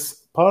 there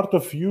is part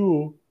of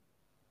you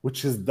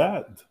which is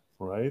dead,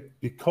 right?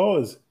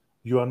 Because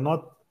you are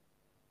not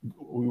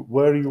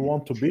where you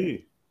want to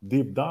be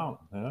deep down.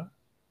 Yeah.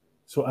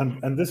 So,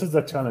 and this is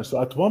the challenge.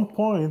 So at one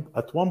point,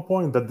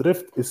 the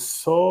drift is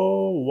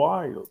so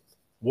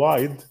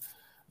wide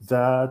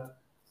that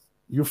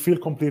you feel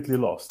completely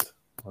lost,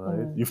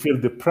 right? You feel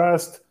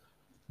depressed.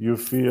 You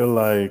feel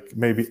like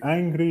maybe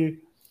angry.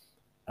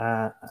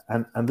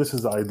 And this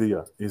is the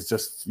idea, is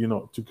just,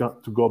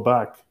 to go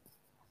back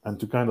and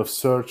to kind of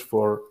search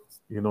for,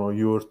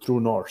 your true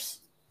north.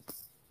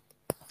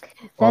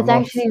 That's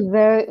actually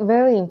very,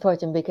 very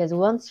important, because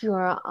once you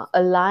are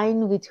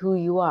aligned with who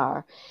you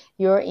are,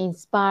 you're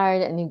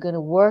inspired and you're going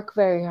to work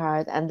very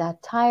hard. And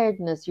that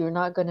tiredness, you're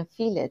not going to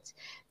feel it,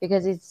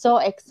 because it's so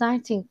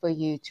exciting for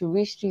you to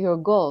reach to your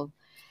goal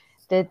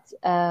that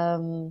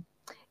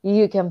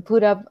you can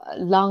put up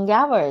long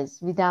hours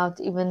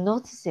without even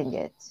noticing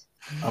it.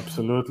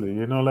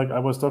 Absolutely. Like I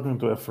was talking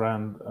to a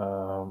friend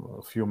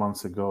a few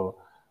months ago,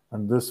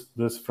 and this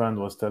friend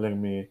was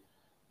telling me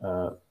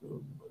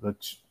that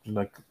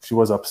she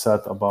was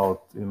upset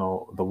about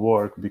the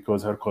work,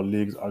 because her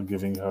colleagues are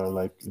giving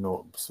her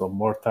some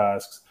more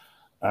tasks,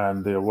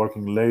 and they're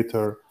working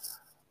later.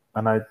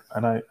 And I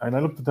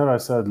looked at her. I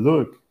said,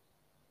 "Look,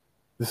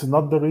 this is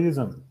not the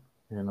reason.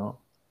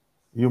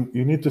 You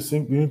need to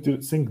think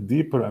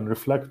deeper and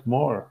reflect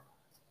more.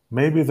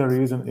 Maybe the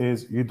reason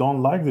is you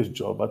don't like this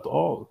job at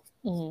all."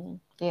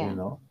 Yeah.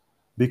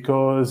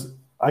 Because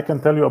I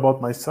can tell you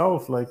about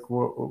myself, like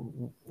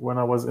when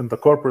I was in the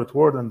corporate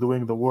world and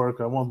doing the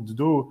work I wanted to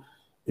do,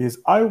 is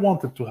I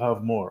wanted to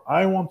have more.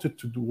 I wanted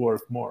to do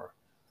work more,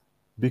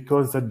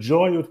 because the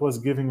joy it was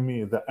giving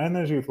me, the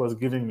energy it was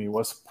giving me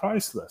was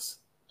priceless.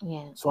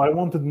 Yeah. So I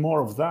wanted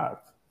more of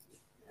that.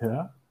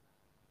 Yeah.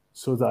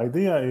 So the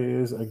idea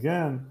is,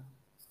 again,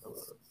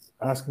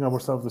 asking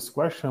ourselves this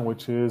question,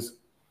 which is,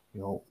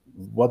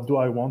 what do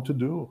I want to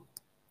do?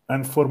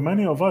 And for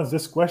many of us,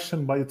 this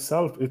question by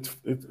itself, it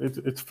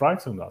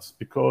frightens us,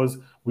 because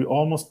we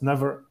almost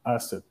never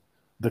ask it.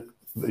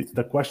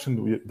 The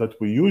question that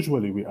we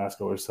usually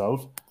ask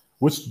ourselves,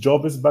 which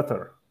job is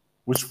better?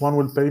 Which one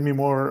will pay me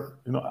more?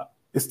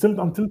 It's still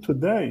until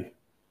today,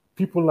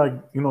 people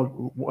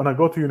when I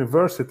go to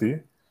university,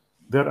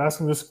 they're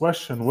asking this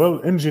question.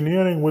 Well,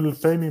 engineering will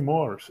pay me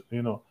more.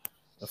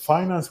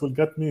 Finance will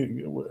get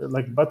me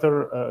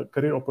better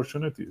career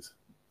opportunities.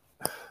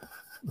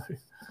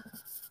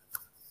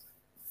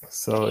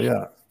 So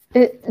yeah.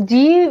 Do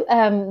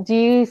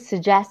you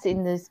suggest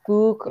in this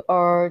book,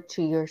 or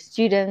to your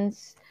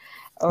students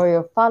or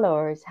your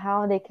followers,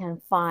 how they can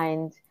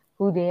find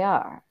who they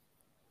are?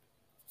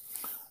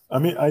 I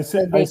mean, I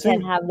think so they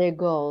can have their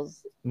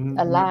goals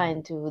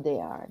aligned to who they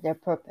are, their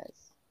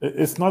purpose.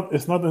 It's not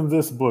in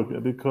this book,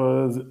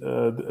 because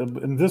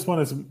in this one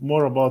it's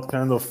more about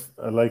kind of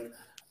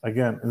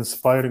again,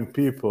 inspiring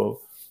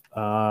people.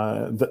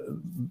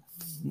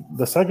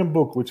 The second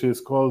book, which is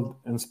called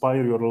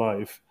Inspire Your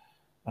Life,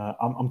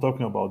 I'm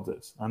talking about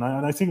this, and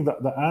I think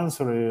that the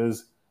answer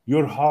is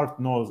your heart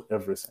knows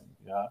everything.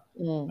 Yeah.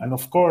 And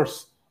of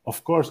course,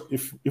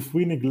 if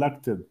we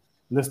neglected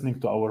listening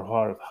to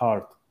our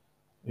heart,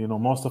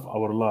 most of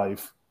our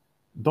life,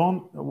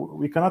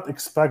 we cannot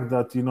expect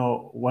that,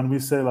 when we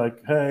say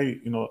hey,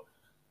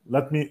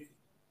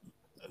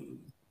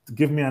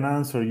 give me an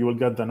answer, you will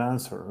get an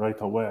answer right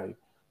away.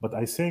 But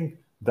I think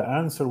the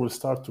answer will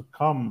start to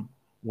come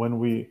when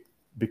we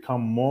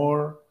become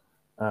more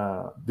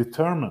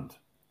determined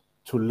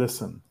to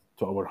listen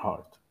to our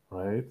heart,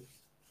 right?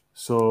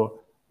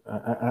 So,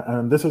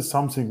 and this is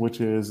something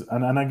which is,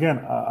 and again,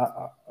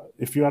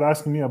 if you are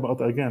asking me about,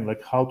 again,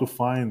 like how to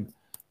find,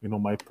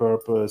 my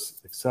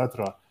purpose,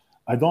 etc.,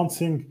 I don't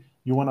think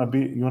you want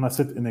to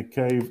sit in a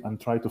cave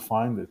and try to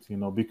find it,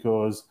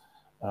 because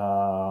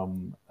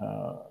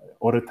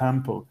or a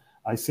temple.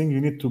 I think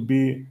you need to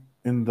be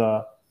in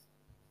the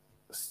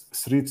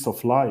streets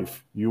of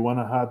life. You want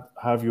to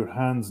have your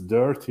hands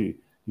dirty.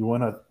 You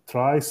want to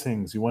try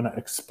things. You want to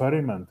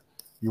experiment.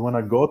 You want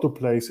to go to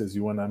places.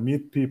 You want to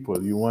meet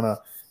people. You want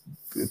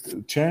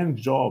to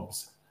change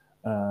jobs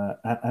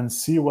and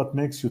see what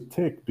makes you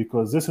tick,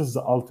 because this is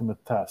the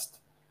ultimate test,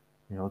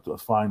 to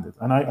find it.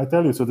 And I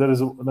tell you, so there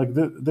is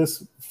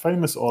this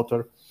famous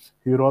author.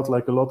 He wrote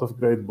like a lot of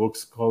great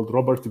books called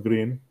Robert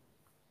Greene.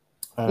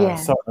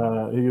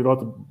 He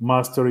wrote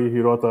Mastery. He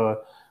wrote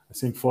I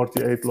think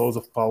 48 Laws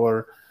of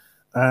Power,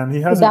 and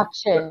he has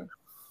Seduction.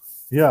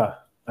 Yeah,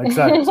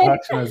 exactly.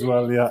 Seduction as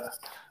well. Yeah,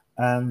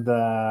 and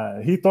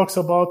he talks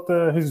about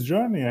his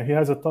journey. He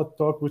has a TED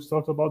talk which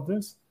talks about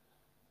this,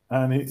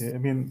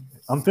 and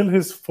until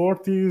his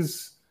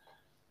 40s,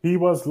 he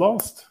was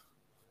lost.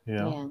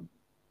 Yeah.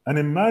 And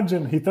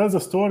imagine, he tells a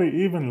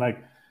story, even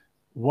like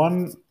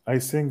one, I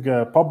think,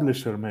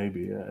 publisher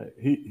maybe,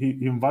 he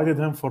invited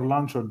him for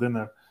lunch or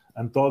dinner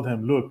and told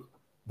him, look,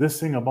 this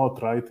thing about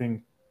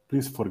writing,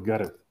 please forget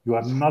it. You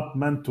are not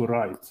meant to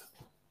write.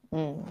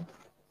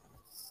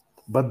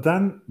 But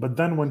then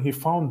when he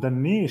found the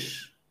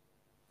niche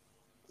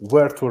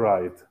where to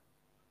write,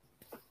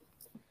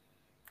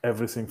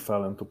 everything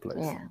fell into place.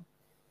 Yeah.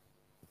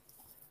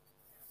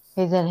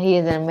 He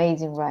is an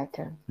amazing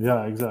writer.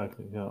 Yeah,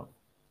 exactly. Yeah.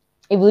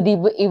 It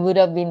would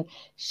have been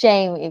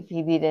shame if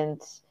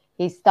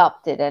he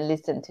stopped it and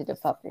listened to the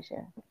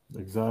publisher.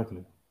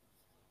 Exactly.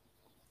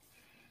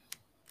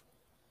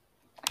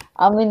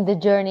 I'm in the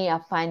journey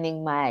of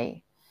finding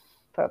my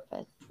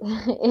purpose.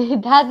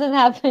 It hasn't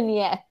happened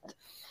yet.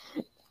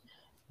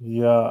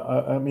 Yeah,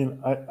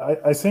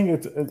 I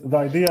think the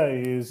idea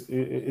is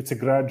it's a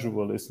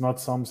gradual. It's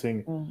not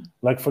something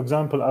like, for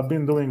example, I've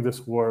been doing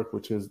this work,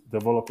 which is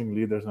developing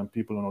leaders and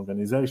people in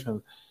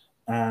organizations,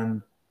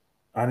 and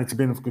it's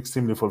been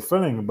extremely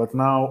fulfilling. But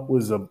now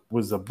with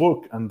the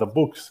book and the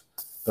books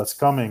that's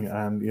coming,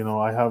 and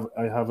I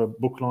have a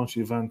book launch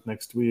event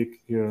next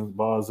week here in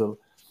Basel,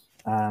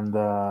 and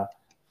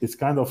it's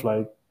kind of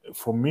like,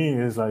 for me,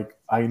 is like,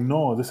 I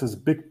know this is a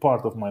big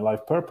part of my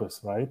life purpose,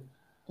 right?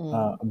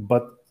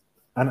 But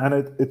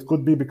it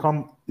could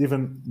become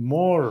even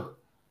more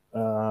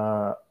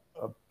a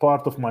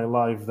part of my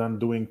life than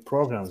doing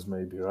programs,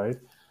 maybe, right?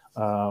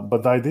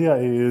 But the idea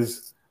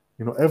is,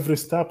 every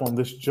step on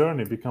this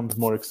journey becomes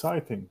more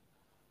exciting,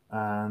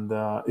 and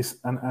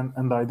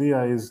the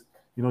idea is,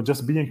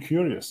 just being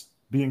curious,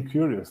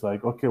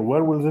 like, okay,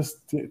 where will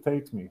this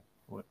take me?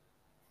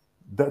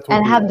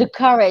 And have the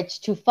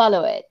courage to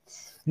follow it.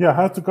 Yeah,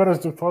 have the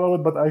courage to follow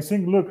it. But I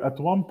think, look, at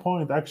one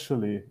point,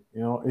 actually,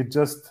 it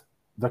just,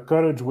 the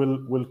courage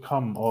will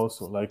come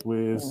also, like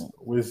with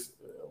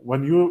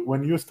when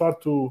you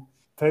start to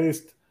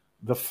taste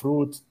the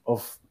fruit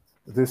of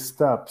these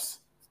steps,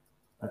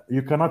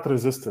 you cannot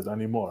resist it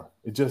anymore.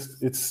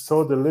 It's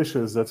so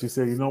delicious that you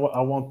say, you know what,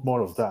 I want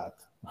more of that.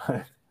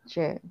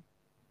 Sure.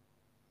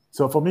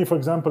 So for me, for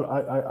example,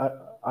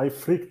 I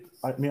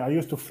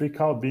used to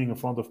freak out being in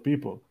front of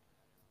people,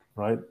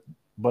 right?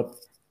 But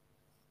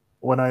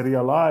when I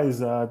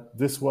realized that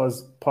this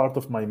was part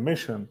of my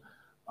mission,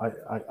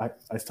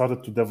 I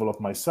started to develop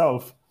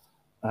myself,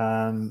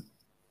 and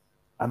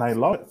I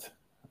love it.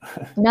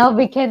 Now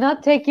we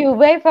cannot take you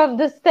away from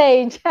the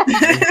stage.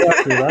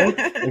 Exactly, right?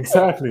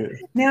 Exactly.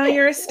 Now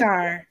you're a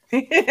star.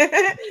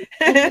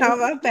 How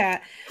about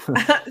that?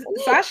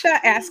 Sasha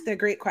asked a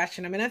great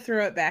question. I'm going to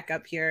throw it back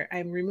up here.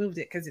 I removed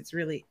it because it's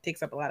really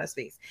takes up a lot of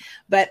space.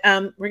 But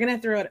we're going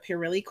to throw it up here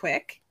really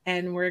quick,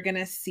 and we're going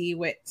to see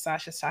what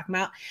Sasha's talking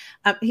about.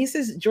 He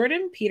says,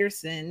 Jordan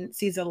Peterson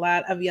sees a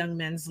lot of young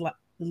men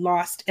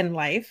lost in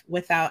life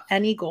without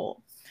any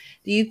goal.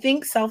 Do you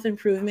think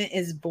self-improvement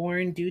is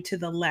born due to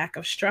the lack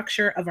of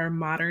structure of our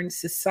modern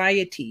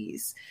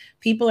societies?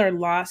 People are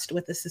lost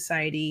with a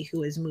society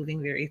who is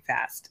moving very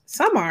fast.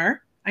 Some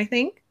are, I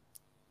think.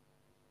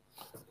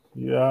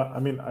 Yeah,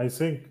 I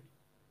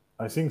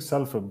think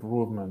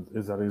self-improvement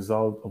is a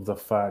result of the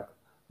fact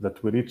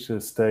that we reach a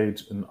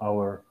stage in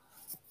our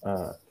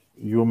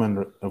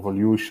human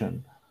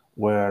evolution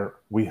where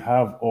we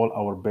have all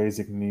our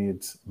basic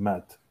needs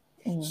met.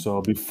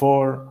 So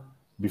before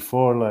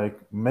like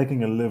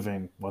making a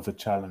living was a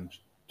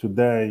challenge.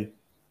 Today,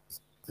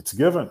 it's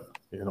given.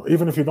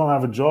 Even if you don't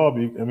have a job,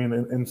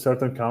 in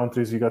certain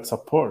countries you got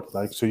support,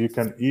 like, so you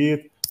can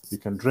eat, you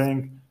can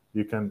drink,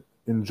 you can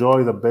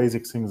enjoy the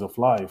basic things of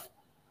life.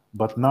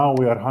 But now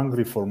we are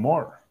hungry for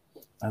more,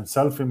 and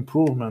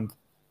self-improvement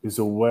is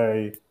a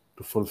way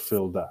to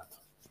fulfill that.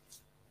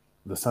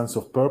 The sense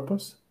of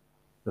purpose,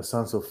 the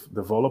sense of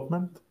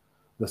development,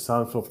 the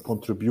sense of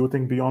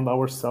contributing beyond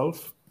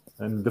ourselves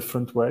in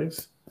different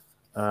ways.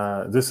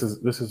 This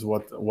is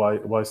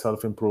why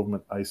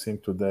self-improvement, I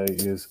think, today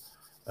is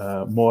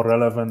more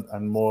relevant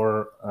and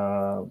more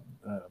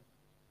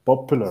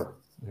popular,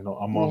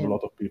 among a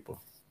lot of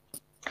people.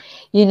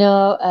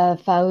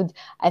 Fouad,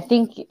 I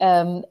think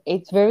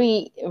it's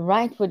very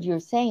right what you're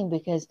saying,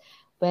 because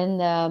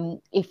when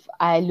if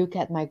I look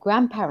at my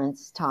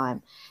grandparents'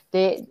 time,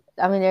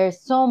 there's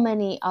so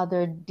many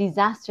other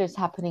disasters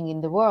happening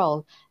in the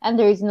world, and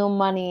there is no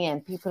money,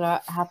 and people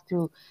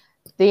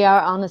they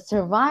are on a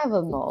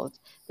survival mode,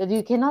 that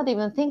you cannot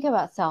even think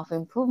about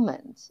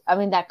self-improvement. I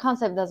mean, that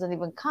concept doesn't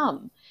even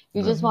come.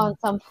 You just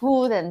want some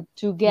food and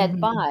to get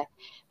by.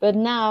 But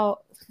now,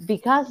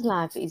 because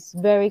life is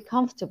very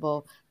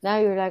comfortable, now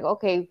you're like,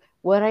 okay,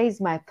 what is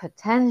my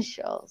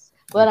potentials?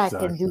 What I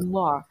can do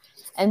more.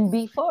 And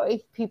before,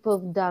 if people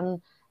have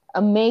done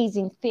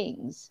amazing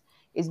things,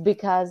 it's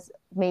because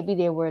maybe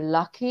they were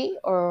lucky,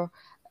 or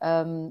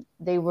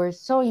they were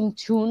so in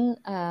tune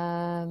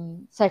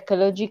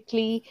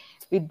psychologically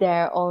with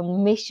their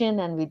own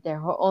mission and with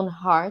their own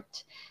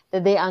heart,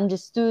 that they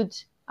understood,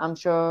 I'm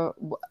sure,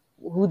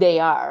 who they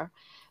are.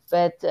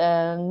 But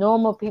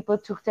normal people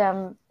took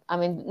them. I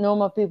mean,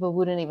 normal people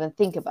wouldn't even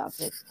think about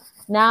it.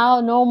 Now,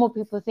 normal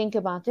people think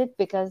about it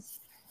because,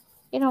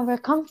 we're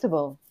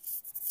comfortable.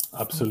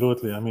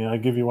 Absolutely. I mean, I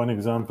give you one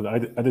example. I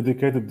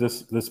dedicated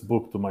this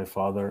book to my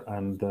father,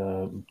 and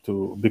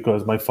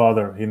because my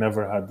father, he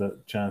never had the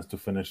chance to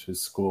finish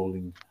his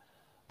schooling,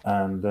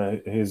 and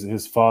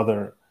his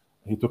father,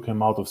 he took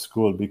him out of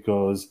school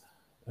because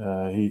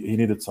he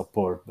needed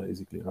support,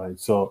 basically, right?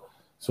 So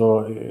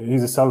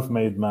he's a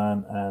self-made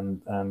man,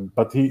 and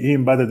but he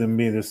embedded in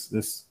me this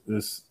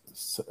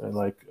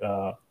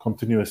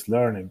continuous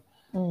learning,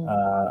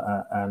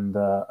 and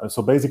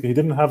so basically he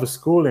didn't have a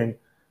schooling.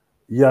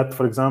 Yet,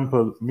 for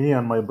example, me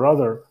and my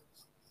brother,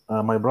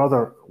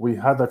 we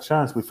had a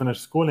chance. We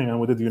finished schooling and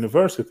we did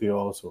university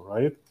also,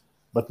 right?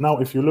 But now,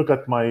 if you look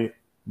at my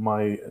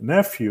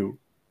nephew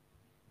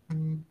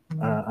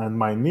and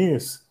my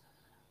niece,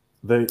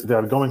 they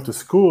are going to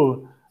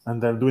school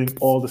and they're doing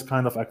all this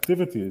kind of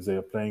activities. They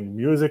are playing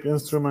music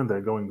instrument. They're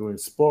doing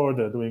sport.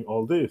 They're doing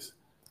all this.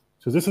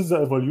 So this is the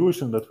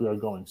evolution that we are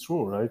going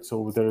through, right?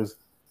 So there's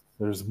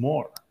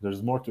more.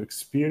 There's more to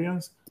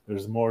experience.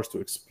 There's more to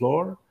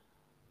explore.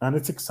 And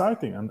it's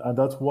exciting, and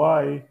that's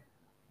why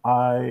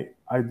I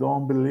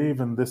don't believe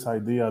in this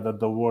idea that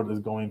the world is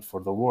going for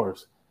the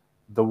worse.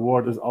 The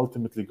world is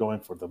ultimately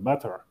going for the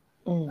better,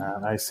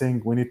 and I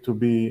think we need to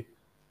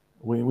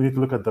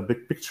look at the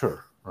big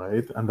picture,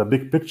 right? And the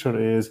big picture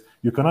is,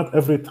 you cannot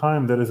every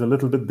time there is a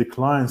little bit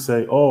decline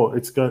say, oh,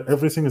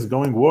 everything is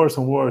going worse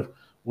and worse.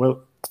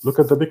 Well, look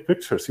at the big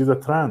picture, see the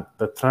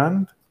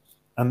trend,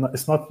 and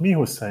it's not me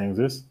who's saying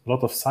this. A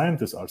lot of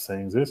scientists are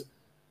saying this.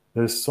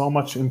 There's so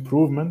much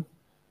improvement.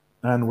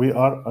 And we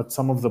are at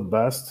some of the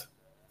best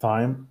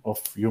time of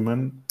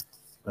human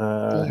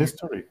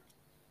history.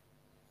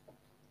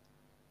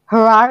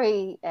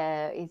 Harari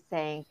is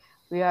saying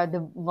we are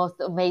the most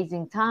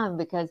amazing time,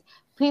 because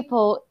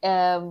people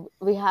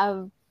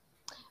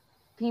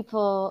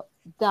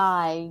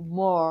die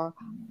more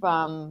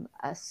from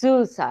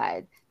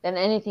suicide than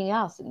anything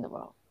else in the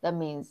world. That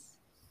means,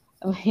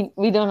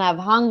 we don't have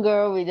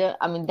hunger. We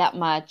don't. That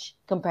much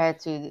compared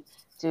to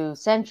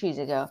centuries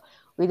ago.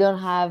 We don't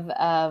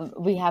have.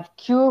 We have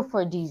cure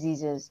for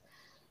diseases.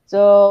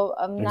 So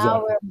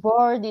now we're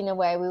bored in a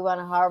way. We want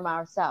to harm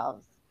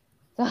ourselves.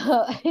 So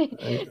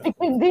the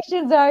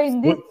conditions are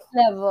in this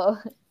level.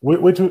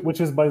 Which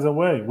is, by the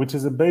way, which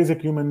is a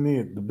basic human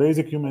need. The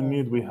basic human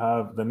need, we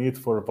have the need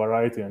for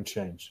variety and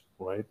change,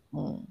 right?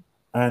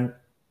 And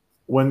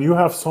when you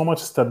have so much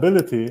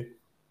stability,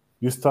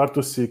 you start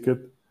to seek it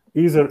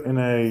either in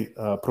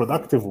a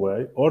productive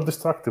way or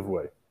destructive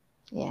way.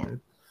 Yeah. Right?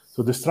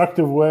 So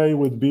destructive way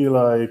would be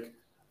like,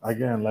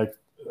 again, like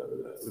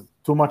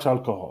too much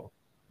alcohol,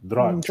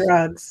 drugs,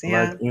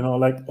 yeah,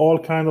 like all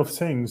kind of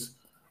things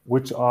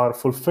which are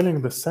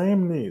fulfilling the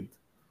same need,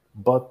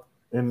 but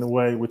in a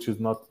way which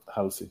is not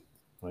healthy,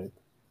 right?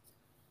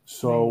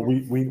 So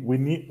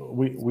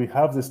we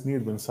have this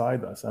need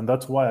inside us, and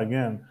that's why,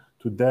 again,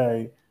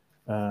 today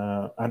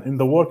and in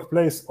the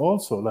workplace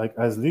also, like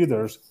as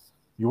leaders,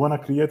 you want to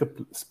create a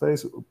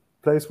place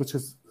which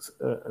is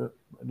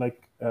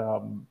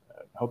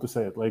how to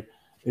say it, like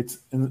it's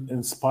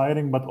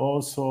inspiring, but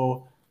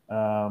also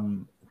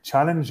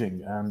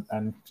challenging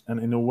and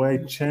in a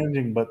way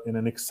changing, but in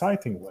an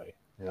exciting way.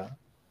 Yeah,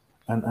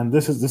 and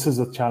this is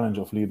a challenge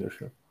of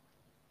leadership.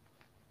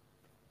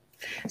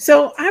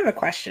 So I have a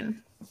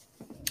question.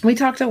 We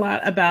talked a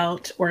lot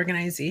about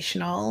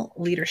organizational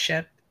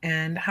leadership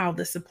and how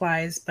this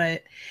applies,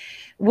 but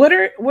what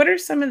are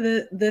some of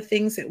the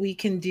things that we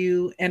can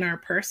do in our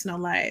personal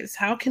lives?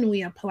 How can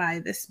we apply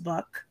this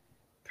book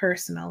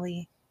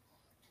personally?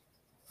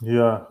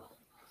 Yeah.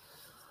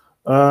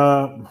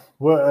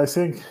 Well, I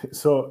think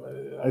so.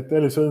 I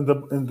tell you, so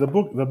in the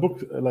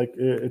book, like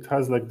it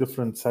has like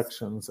different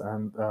sections,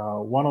 and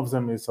one of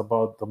them is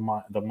about the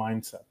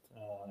mindset,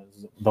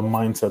 the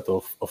mindset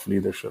of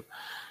leadership,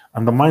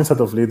 and the mindset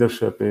of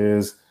leadership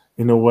is,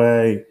 in a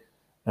way,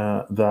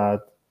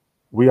 that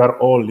we are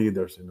all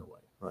leaders in a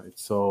way, right?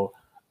 So,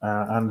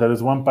 and there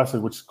is one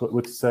passage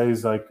which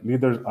says, like,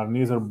 leaders are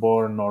neither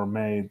born nor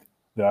made;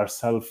 they are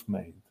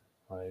self-made,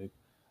 right?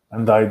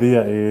 And the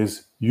idea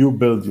is you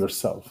build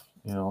yourself,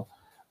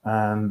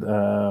 and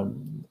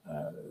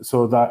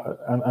so that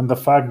and the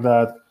fact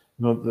that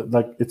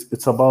like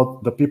it's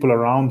about the people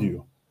around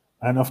you.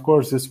 And of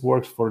course this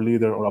works for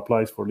leader or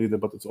applies for leader,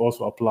 but it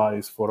also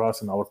applies for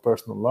us in our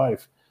personal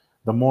life.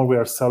 The more we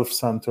are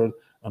self-centered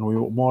and we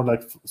more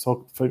like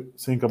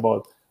think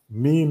about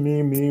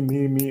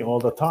me all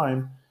the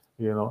time,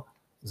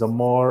 the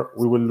more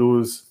we will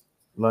lose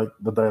like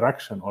the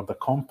direction or the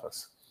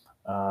compass,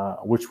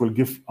 which will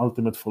give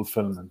ultimate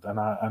fulfillment.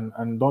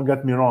 And don't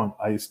get me wrong,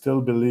 I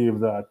still believe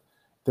that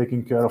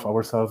taking care of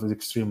ourselves is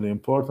extremely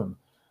important.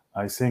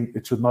 I think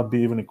it should not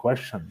be even a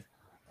question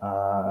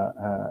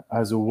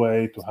as a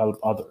way to help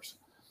others.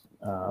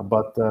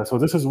 But so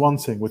this is one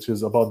thing, which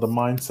is about the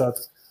mindset.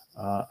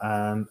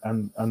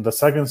 And the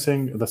second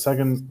thing, the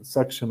second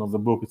section of the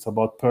book, it's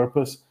about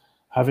purpose,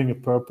 having a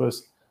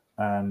purpose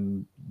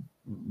and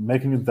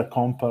making it the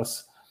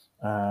compass,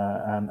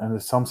 and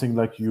it's something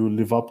like you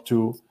live up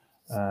to.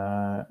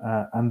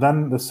 And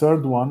then the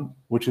third one,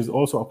 which is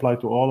also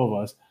applied to all of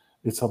us,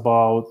 it's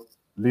about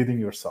leading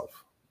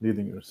yourself.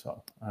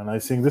 And I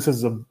think this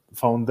is a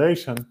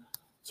foundation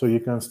so you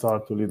can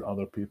start to lead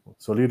other people.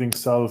 So leading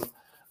self,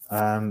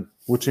 and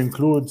which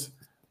includes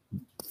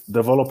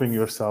developing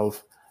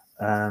yourself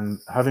and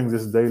having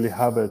this daily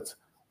habit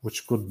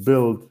which could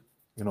build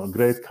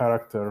great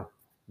character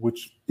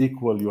which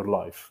equal your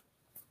life.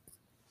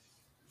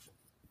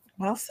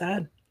 Well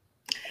said.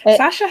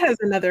 Sasha has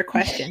another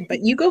question,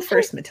 but you go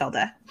first,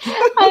 Matilda.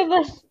 I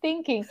was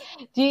thinking,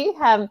 do you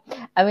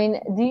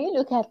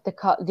look at the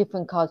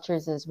different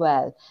cultures as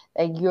well?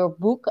 Like your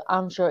book,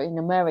 I'm sure in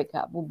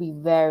America will be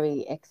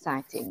very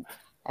exciting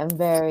and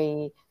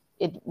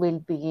it will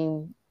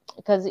be,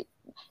 because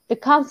the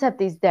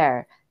concept is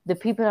there. The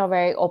people are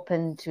very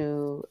open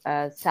to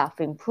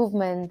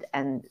self-improvement,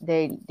 and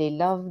they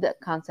love the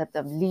concept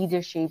of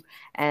leadership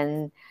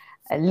and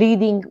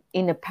leading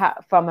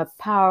from a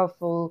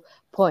powerful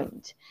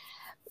point.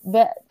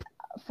 But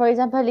for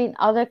example, in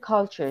other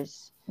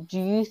cultures, do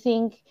you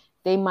think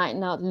they might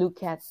not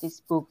look at this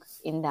book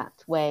in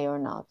that way or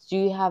not? Do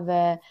you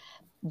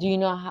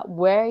know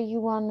where you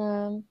want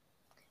to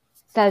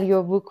sell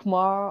your book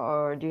more,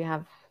 or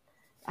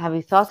have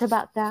you thought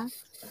about that?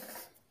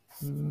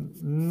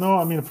 No,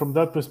 I mean, from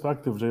that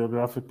perspective,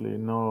 geographically,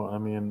 no. I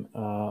mean,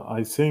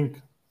 I think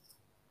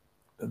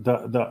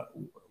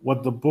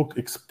what the book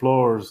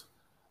explores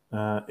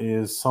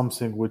is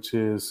something which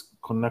is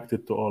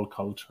connected to all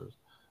cultures.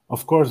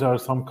 Of course, there are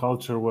some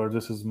culture where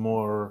this is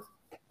more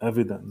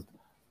evident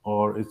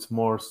or it's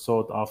more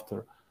sought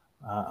after.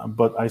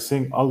 But I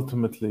think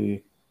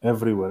ultimately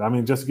everywhere. I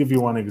mean, just give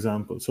you one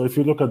example. So if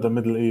you look at the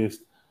Middle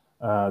East,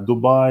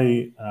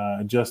 Dubai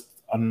just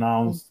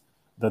announced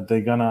that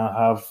they're gonna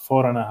have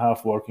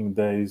 4.5 working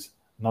days,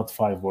 not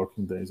 5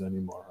 working days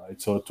anymore,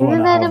 right? So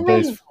 2.5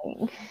 days.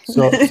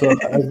 So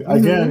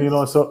again,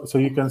 so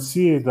you can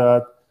see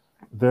that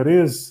there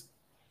is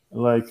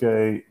like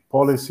a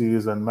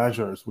policies and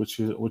measures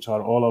which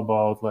are all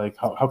about like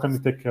how can we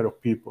take care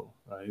of people,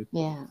 right?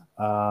 Yeah.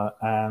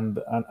 And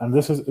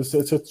this is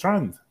it's a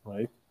trend,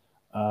 right?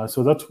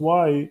 So that's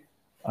why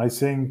I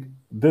think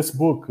this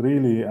book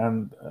really,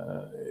 and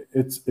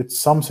it's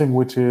something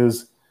which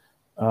is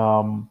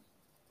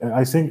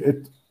I think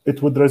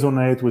it would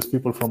resonate with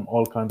people from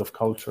all kinds of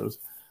cultures.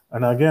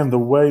 And again, the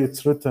way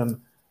it's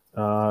written,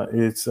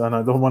 and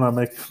I don't want to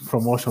make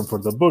promotion for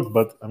the book,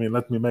 but I mean,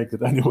 let me make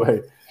it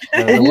anyway.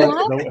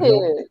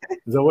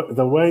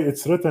 The way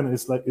it's written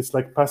is it's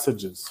like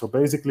passages. So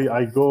basically,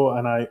 I go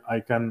and I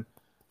can,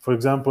 for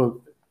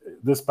example,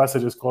 this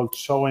passage is called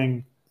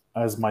 "Showing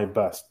as My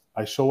Best."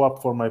 I show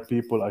up for my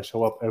people. I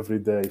show up every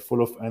day,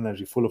 full of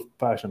energy, full of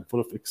passion, full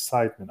of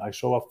excitement. I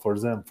show up for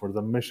them, for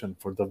the mission,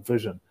 for the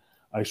vision.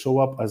 I show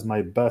up as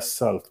my best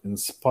self,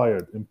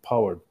 inspired,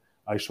 empowered.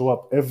 I show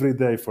up every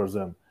day for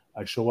them.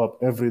 I show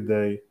up every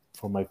day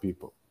for my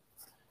people.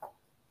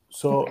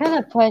 So it's kind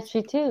of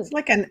poetry too. It's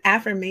like an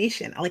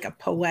affirmation, like a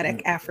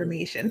poetic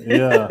affirmation.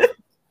 Yeah.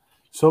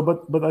 So,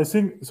 but I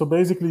think so.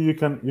 Basically, you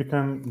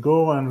can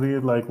go and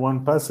read like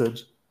one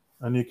passage,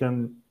 and you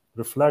can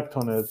reflect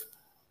on it,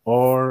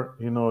 or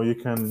you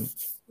can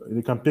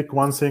pick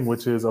one thing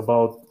which is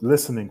about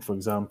listening, for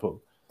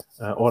example,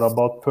 or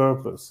about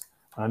purpose,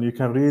 and you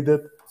can read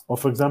it. Or,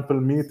 for example,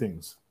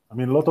 meetings. I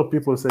mean, a lot of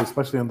people say,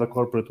 especially in the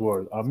corporate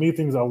world, our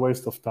meetings are a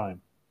waste of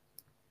time.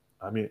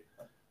 I mean,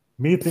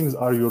 meetings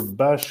are your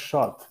best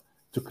shot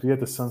to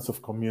create a sense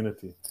of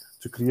community,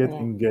 to create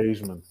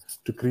engagement,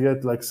 to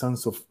create like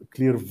sense of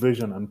clear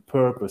vision and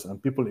purpose,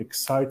 and people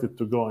excited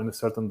to go in a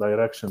certain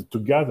direction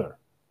together,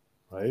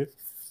 right?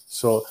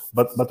 So,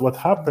 but what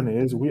happened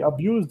is we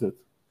abused it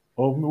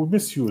or we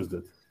misused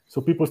it.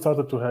 So people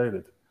started to hate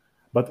it.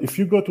 But if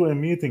you go to a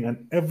meeting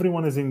and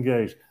everyone is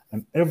engaged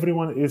and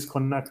everyone is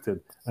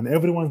connected and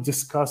everyone's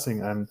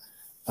discussing and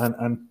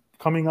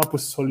coming up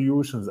with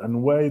solutions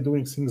and way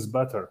doing things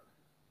better,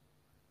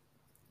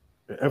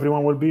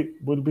 everyone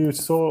will be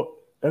so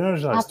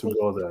energized to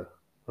go there,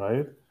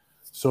 right?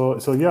 So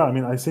yeah, I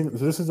mean, I think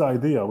this is the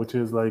idea, which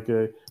is like,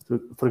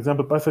 for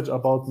example, passage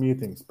about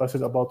meetings,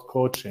 passage about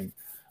coaching.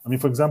 I mean,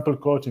 for example,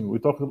 coaching, we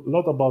talk a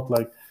lot about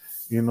like,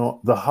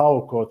 the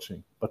how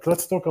coaching, but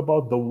let's talk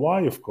about the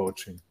why of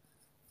coaching.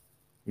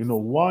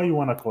 Why you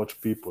want to coach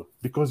people?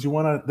 Because you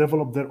want to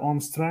develop their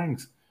own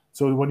strengths.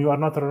 So when you are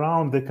not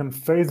around, they can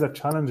face the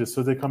challenges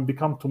so they can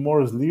become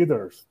tomorrow's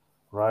leaders,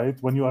 right?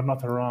 When you are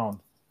not around.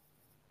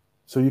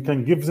 So you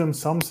can give them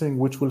something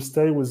which will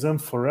stay with them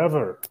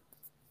forever.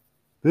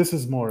 This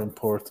is more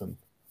important,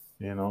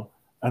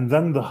 And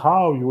then the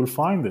how, you will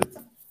find it.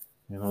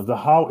 The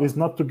how is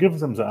not to give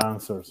them the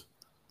answers.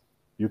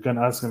 You can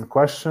ask them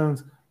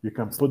questions. You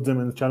can put them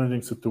in a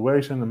challenging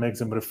situation and make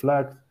them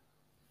reflect.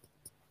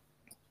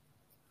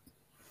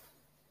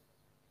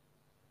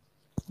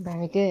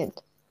 Very good.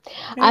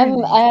 Very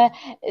nice.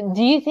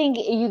 Do you think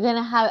you're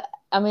gonna have?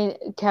 I mean,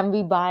 can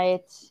we buy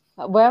it?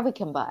 Where we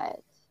can buy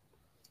it?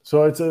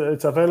 So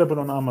it's available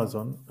on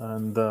Amazon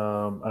and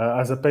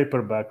as a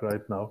paperback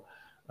right now.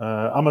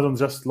 Amazon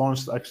just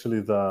launched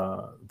actually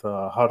the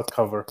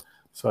hardcover,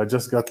 so I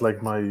just got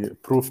like my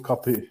proof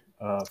copy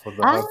for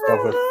the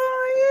hardcover.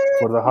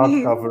 For the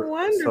hardcover.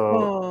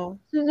 Wonderful.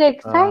 This is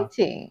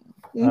exciting.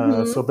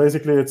 So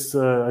basically, it's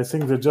I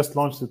think they just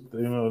launched it,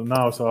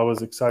 now. So I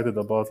was excited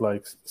about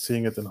like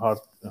seeing it in hard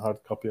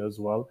copy as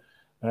well.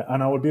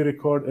 And I will be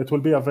it will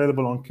be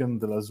available on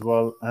Kindle as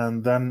well.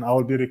 And then I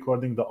will be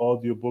recording the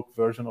audiobook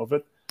version of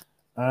it.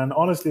 And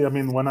honestly, I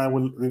mean, when I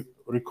will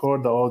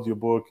record the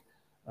audiobook,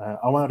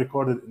 I want to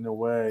record it in a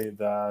way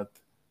that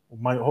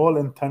my whole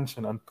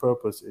intention and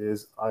purpose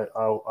is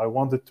I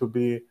want it to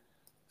be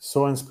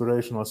so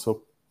inspirational.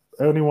 So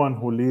anyone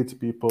who leads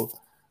people,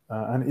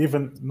 and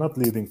even not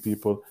leading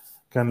people,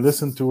 can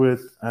listen to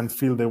it and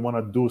feel they want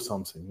to do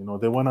something.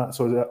 They want to.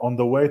 So on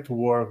the way to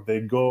work,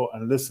 they go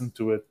and listen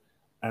to it,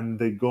 and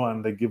they go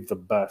and they give the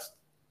best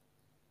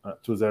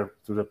to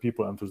the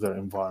people and to their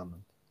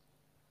environment.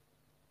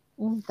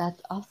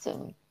 That's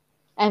awesome.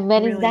 And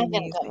when is that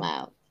going to come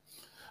out?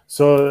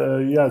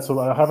 So so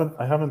I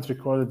haven't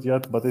recorded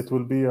yet, but it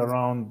will be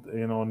around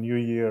New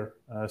Year.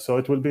 So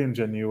it will be in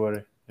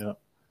January. Yeah.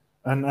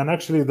 And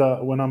actually,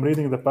 when I'm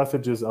reading the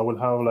passages, I will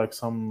have like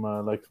some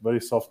like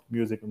very soft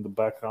music in the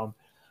background.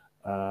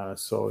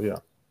 So yeah.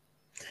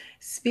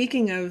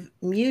 Speaking of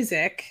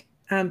music,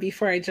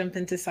 before I jump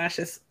into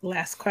Sasha's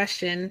last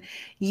question,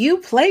 you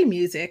play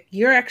music.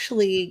 You're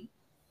actually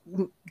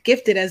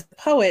gifted as a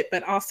poet,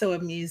 but also a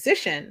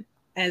musician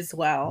as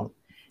well.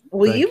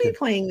 Will you be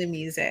playing the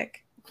music?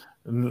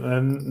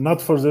 And not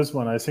for this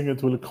one. I think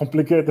it will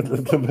complicate it a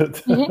little bit.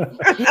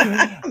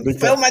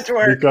 So much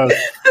work. Because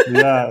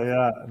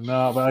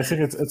no, but I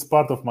think it's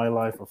part of my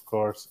life, of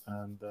course,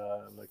 and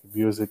like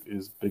music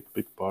is big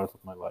part of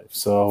my life.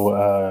 So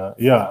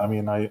I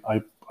mean,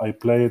 I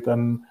play it,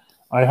 and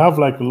I have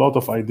like a lot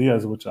of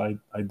ideas which I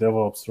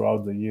developed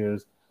throughout the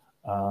years.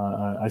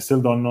 I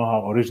still don't know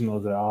how original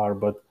they are,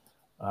 but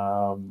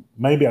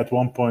maybe at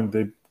one point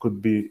they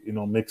could be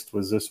mixed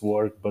with this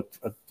work, but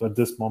at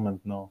this moment,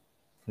 no.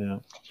 Yeah.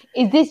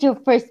 Is this your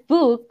first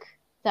book?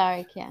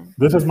 Sorry, Ken.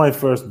 This is my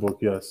first book,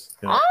 yes.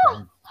 Yeah.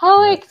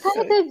 How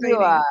excited you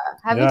are.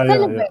 Have you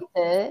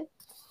celebrated?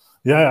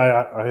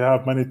 Yeah, I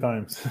have many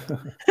times.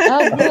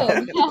 Oh,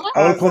 good.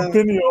 I will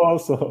continue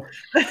also.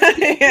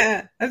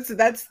 Yeah,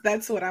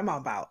 that's what I'm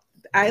about.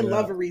 I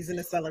love a reason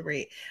to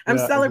celebrate. I'm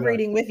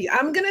celebrating with you.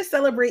 I'm going to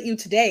celebrate you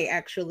today,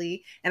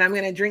 actually, and I'm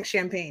going to drink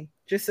champagne,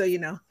 just so you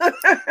know.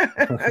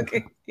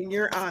 Okay, in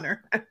your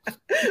honor,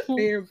 for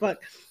your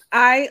book.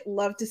 I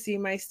love to see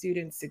my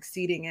students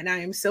succeeding, and I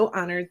am so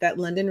honored that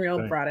London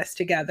Real brought us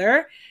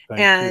together,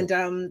 and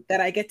that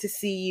I get to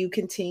see you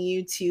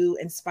continue to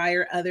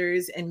inspire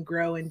others and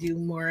grow and do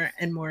more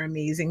and more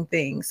amazing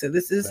things. So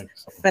this is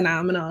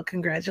phenomenal.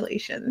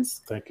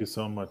 Congratulations. Thank you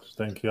so much.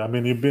 Thank you. I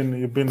mean, you've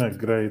been a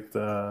great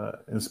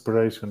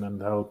inspiration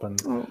and help,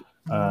 and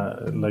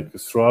like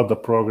throughout the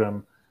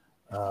program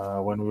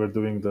when we were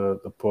doing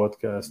the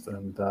podcast,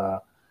 and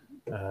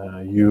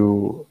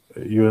you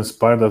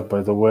inspired us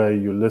by the way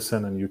you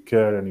listen and you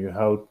care and you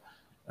help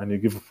and you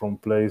give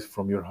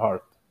from your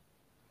heart.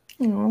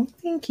 Oh,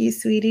 thank you,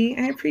 sweetie.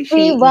 I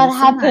appreciate it. What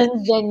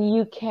happens when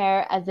you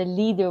care as a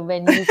leader?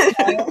 When you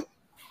care,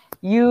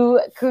 you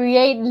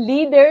create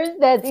leaders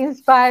that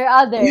inspire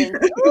others.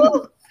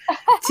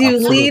 To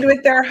lead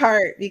with their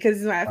heart, because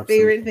it's my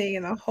favorite thing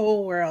in the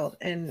whole world.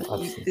 And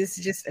this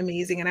is just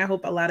amazing. And I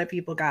hope a lot of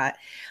people got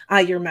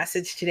your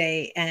message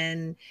today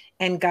and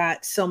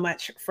got so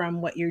much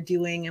from what you're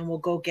doing, and will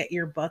go get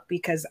your book,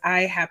 because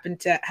I happen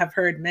to have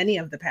heard many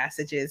of the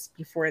passages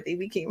before they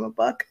became a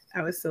book.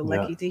 I was so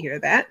lucky to hear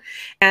that.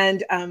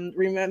 And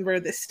remember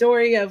the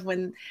story of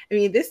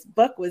this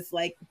book was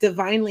like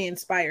divinely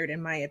inspired,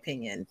 in my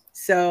opinion.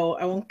 So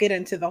I won't get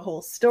into the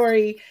whole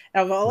story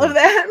of all of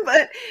that,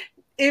 but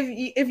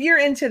if you're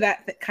into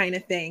that kind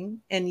of thing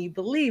and you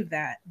believe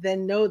that,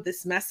 then know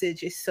this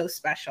message is so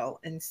special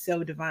and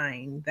so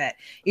divine that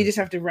you just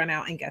have to run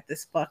out and get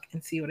this book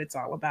and see what it's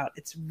all about.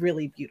 It's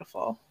really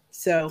beautiful.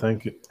 So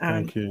thank you.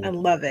 I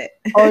love it.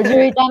 Order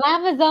it on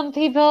Amazon,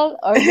 people.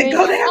 Order it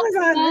Go to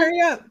Amazon.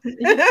 Hurry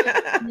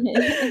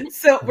up.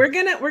 So we're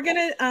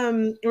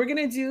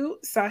gonna do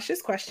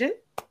Sasha's question.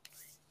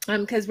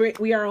 Because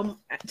we are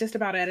just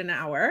about at an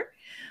hour.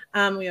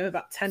 We have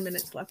about 10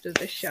 minutes left of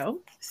the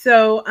show.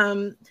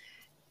 So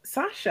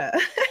Sasha,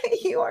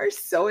 you are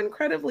so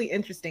incredibly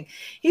interesting.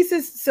 He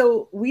says,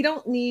 so we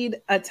don't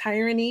need a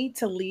tyranny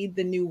to lead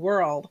the new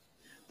world,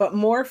 but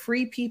more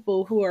free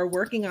people who are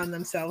working on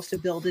themselves to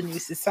build a new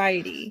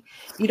society.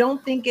 You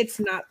don't think it's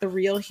not the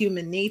real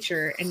human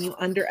nature, and you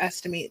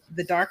underestimate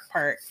the dark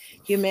part.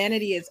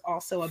 Humanity is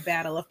also a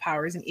battle of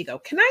powers and ego.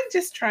 Can I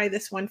just try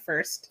this one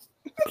first?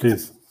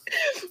 Please.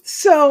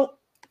 So,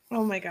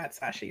 oh my God,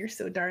 Sasha, you're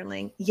so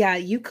darling. Yeah,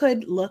 you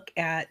could look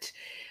at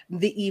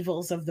the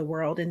evils of the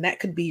world, and that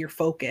could be your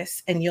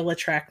focus, and you'll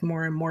attract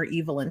more and more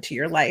evil into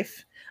your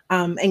life.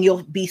 And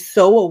you'll be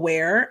so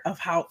aware of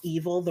how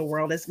evil the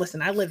world is.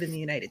 Listen, I live in the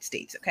United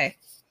States, okay?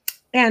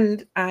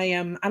 And I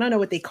don't know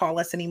what they call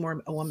us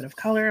anymore. A woman of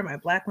color, am I a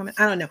Black woman?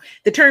 I don't know.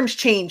 The terms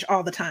change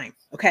all the time,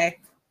 okay?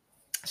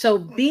 So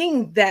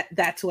being that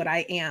that's what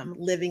I am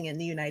living in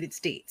the United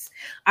States,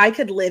 I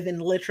could live in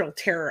literal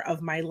terror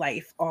of my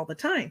life all the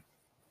time,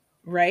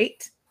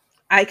 right?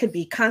 I could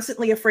be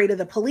constantly afraid of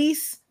the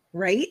police,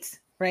 right?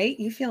 Right?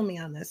 You feel me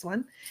on this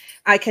one.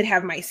 I could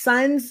have my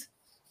sons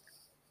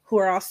who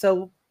are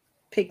also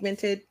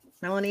pigmented,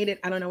 melanated,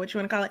 I don't know what you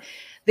want to call it.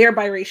 They're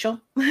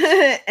biracial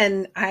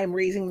and I'm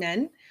raising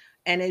men.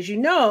 And as you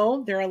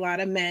know, there are a lot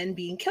of men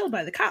being killed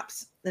by the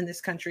cops in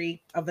this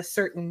country of a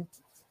certain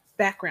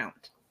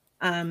background.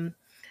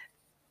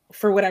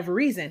 For whatever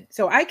reason.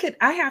 So I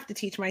have to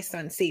teach my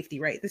son safety,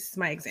 right? This is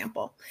my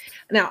example.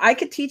 Now I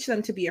could teach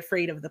them to be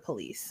afraid of the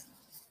police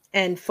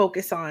and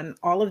focus on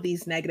all of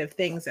these negative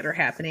things that are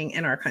happening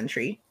in our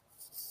country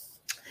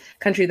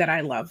that I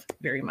love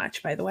very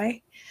much, by the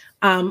way.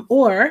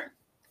 Or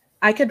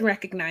I could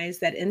recognize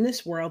that in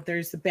this world,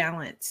 there's a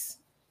balance.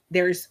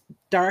 There's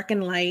dark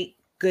and light,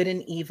 good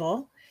and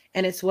evil.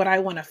 And it's what I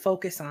want to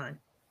focus on.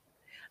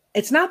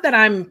 It's not that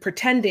I'm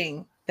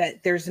pretending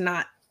that there's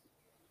not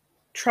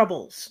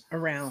troubles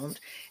around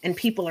and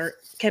people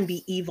can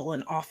be evil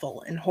and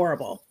awful and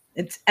horrible.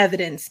 It's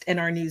evidenced in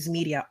our news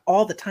media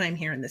all the time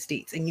here in the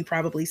States, and you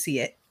probably see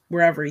it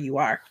wherever you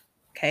are.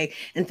 Okay.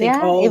 And think,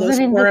 oh, those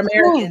poor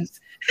Americans.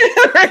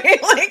 Right?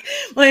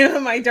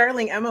 Like my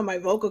darling Emma, my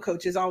vocal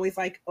coach, is always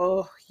like,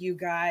 oh, you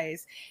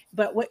guys.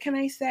 But what can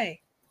I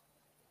say?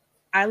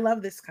 I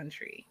love this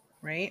country,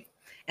 right?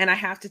 And I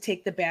have to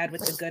take the bad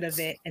with the good of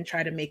it and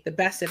try to make the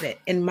best of it.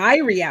 In my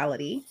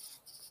reality,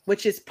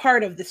 which is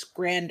part of this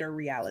grander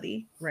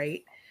reality,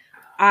 right?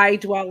 I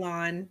dwell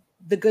on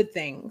the good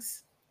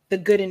things, the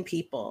good in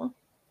people,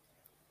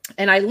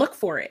 and I look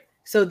for it.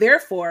 So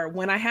therefore,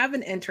 when I have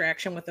an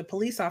interaction with a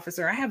police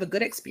officer, I have a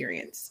good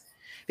experience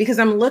because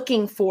I'm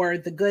looking for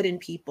the good in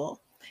people.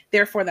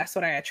 Therefore, that's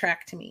what I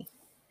attract to me.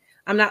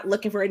 I'm not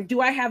looking for it. Do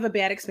I have a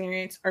bad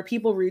experience? Are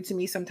people rude to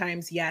me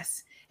sometimes?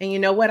 Yes. And you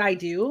know what I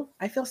do?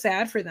 I feel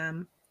sad for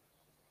them.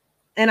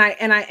 And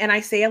I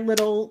say a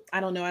little,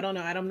 I don't know.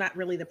 I'm not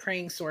really the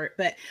praying sort,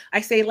 but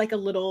I say like a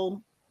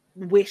little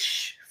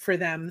wish for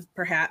them,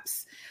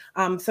 perhaps.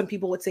 Some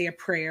people would say a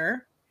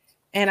prayer.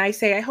 And I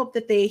say, I hope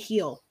that they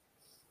heal.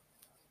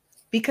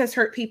 Because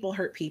hurt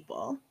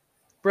people.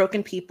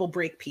 Broken people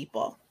break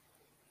people.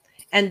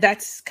 And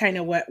that's kind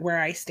of where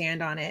I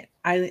stand on it.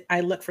 I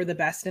look for the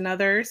best in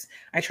others.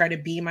 I try to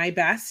be my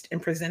best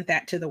and present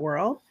that to the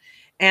world.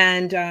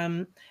 And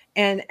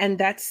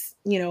that's,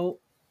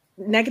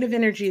 negative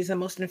energy is the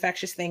most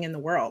infectious thing in the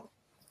world.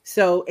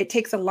 So it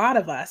takes a lot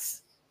of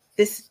us,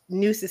 this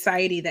new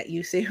society that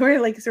you say we're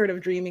like sort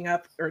of dreaming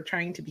up or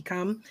trying to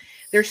become.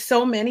 There's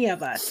so many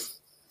of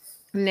us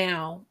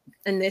now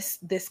in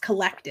this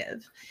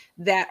collective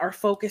that are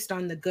focused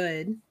on the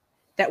good,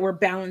 that we're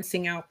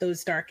balancing out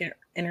those dark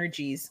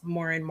energies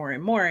more and more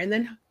and more. And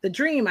then the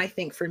dream, I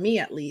think for me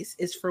at least,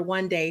 is for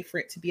one day for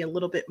it to be a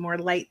little bit more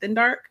light than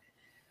dark.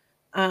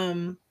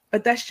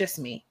 But that's just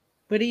me.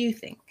 What do you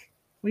think?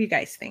 What do you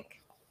guys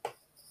think?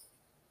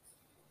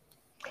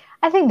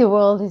 I think the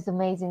world is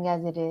amazing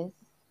as it is.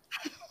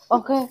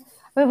 Okay.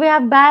 But we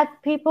have bad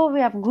people,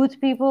 we have good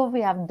people,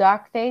 we have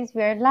dark days,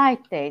 we have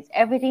light days.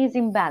 Everything is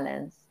in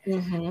balance.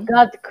 Mm-hmm.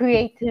 God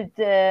created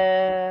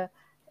day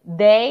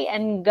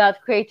and God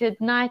created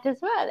night as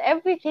well.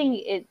 Everything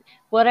is,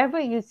 whatever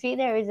you see,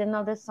 there is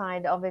another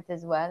side of it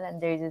as well.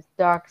 And there is this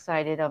dark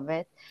side of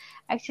it.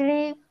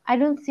 Actually, I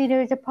don't see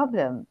there is a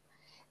problem.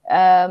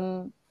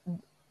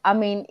 I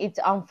mean, it's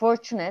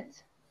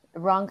unfortunate.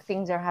 Wrong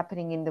things are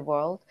happening in the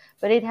world,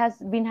 but it has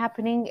been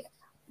happening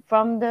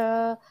from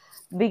the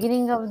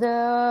beginning of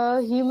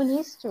the human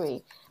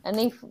history. And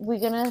if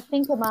we're going to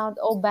think about,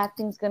 oh, bad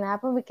things going to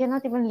happen, we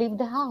cannot even leave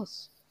the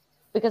house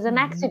because an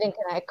accident,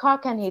 a car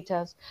can hit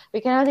us.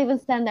 We cannot even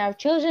send our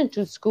children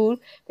to school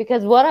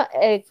because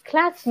a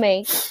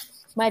classmate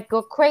might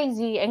go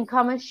crazy and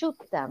come and shoot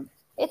them.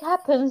 It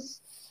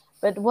happens,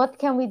 but what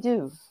can we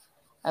do?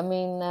 I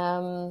mean,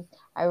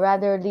 I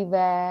rather live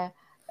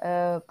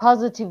a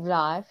positive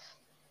life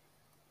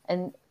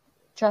And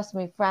trust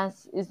me,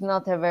 France is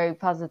not a very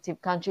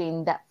positive country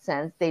in that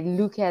sense. They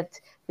look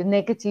at the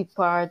negative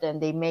part and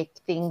they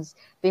make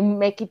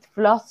it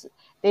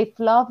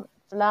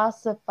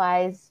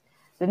philosophize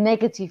the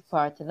negative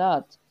part a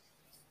lot.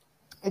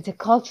 It's a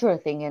cultural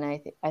thing, and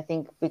I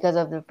think because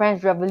of the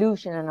French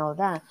Revolution and all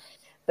that.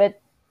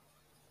 But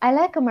I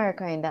like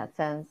America in that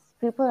sense.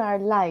 People are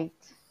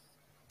light.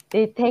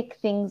 They take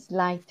things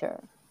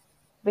lighter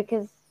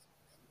because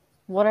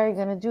what are you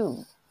gonna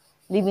do?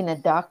 Live in a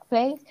dark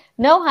place?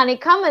 No, honey,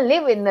 come and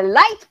live in the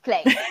light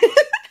place.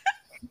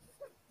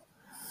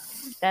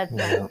 That's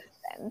my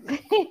sense.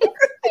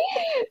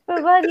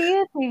 But what do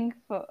you think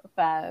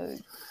about?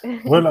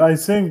 Well, I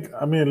think,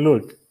 I mean,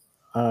 look,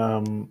 there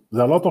are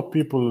a lot of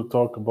people who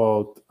talk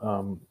about,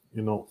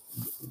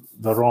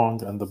 the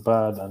wrong and the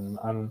bad,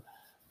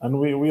 and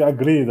we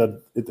agree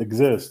that it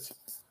exists.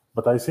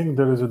 But I think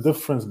there is a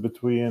difference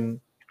between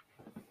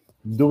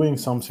doing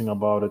something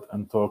about it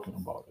and talking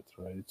about it,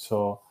 right?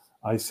 So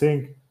I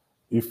think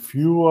if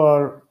you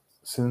are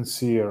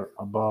sincere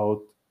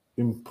about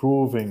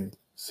improving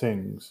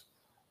things,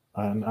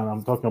 and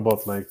I'm talking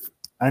about like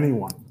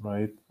anyone,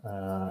 right?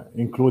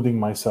 Including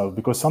myself,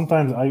 because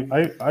sometimes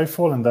I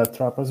fall in that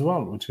trap as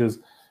well, which is,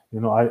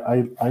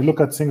 I look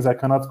at things I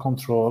cannot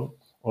control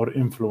or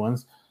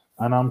influence,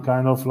 and I'm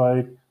kind of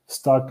like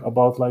stuck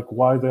about like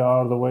why they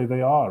are the way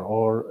they are,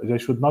 or they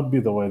should not be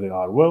the way they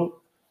are. Well,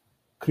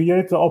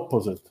 create the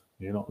opposite,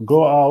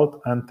 go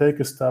out and take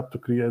a step to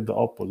create the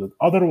opposite.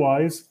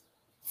 Otherwise,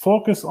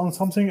 focus on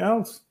something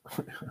else.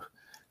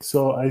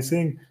 So I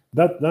think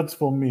that's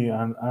for me,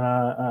 and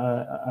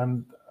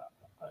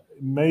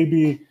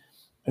maybe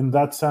in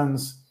that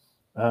sense,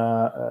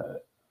 I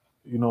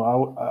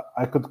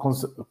could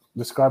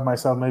describe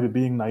myself maybe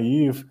being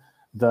naive,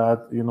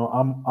 that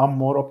I'm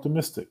more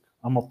optimistic.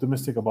 I'm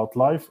optimistic about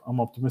life.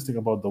 I'm optimistic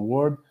about the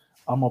world.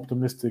 I'm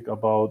optimistic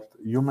about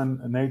human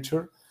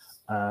nature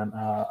and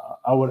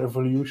our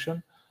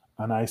evolution.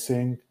 And I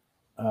think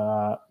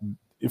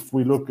if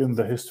we look in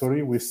the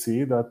history, we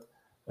see that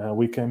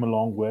we came a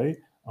long way,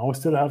 and we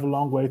still have a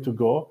long way to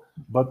go,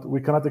 but we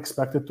cannot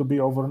expect it to be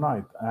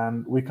overnight.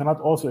 And we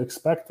cannot also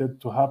expect it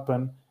to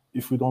happen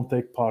if we don't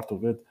take part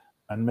of it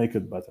and make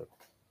it better.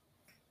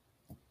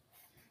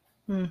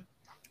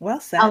 Well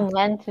said.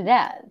 Amen to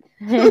that.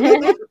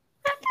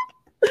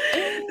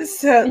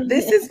 So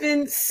this has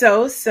been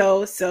so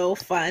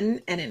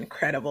fun and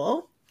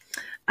incredible.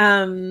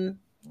 And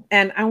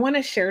I want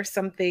to share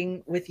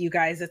something with you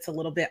guys that's a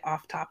little bit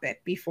off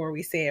topic before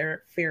we say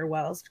our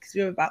farewells, because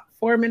we have about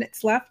 4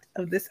 minutes left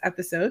of this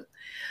episode.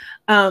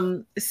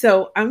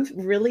 So I'm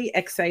really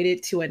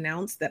excited to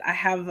announce that I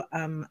have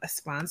a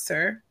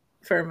sponsor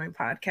for my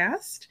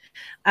podcast.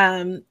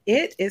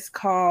 It is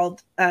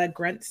called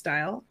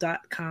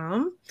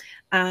gruntstyle.com.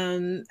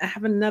 I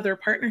have another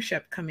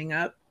partnership coming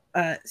up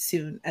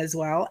soon as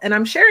well. And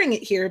I'm sharing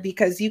it here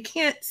because you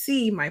can't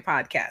see my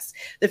podcast,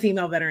 the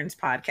Female Veterans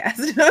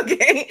Podcast.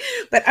 Okay.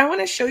 But I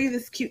want to show you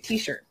this cute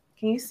t-shirt.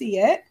 Can you see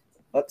it?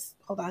 Oops.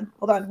 Hold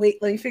on.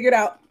 Wait, let me figure it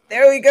out.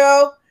 There we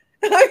go.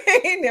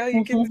 Okay. Now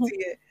you can see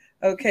it.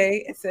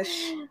 Okay. It says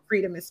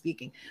freedom is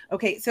speaking.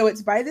 Okay. So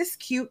it's by this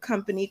cute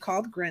company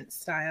called Grunt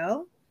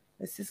Style.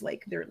 This is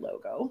like their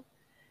logo.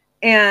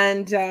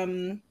 And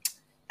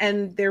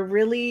they're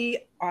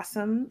really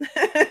awesome.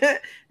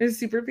 They're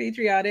super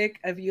patriotic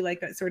if you like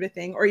that sort of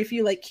thing, or if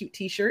you like cute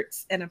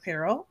t-shirts and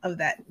apparel of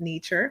that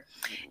nature.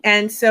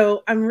 And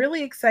so I'm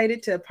really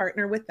excited to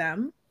partner with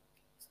them.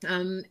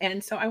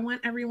 And so I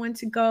want everyone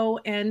to go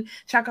and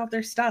check out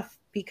their stuff,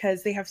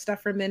 because they have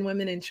stuff for men,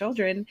 women, and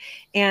children.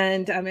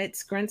 And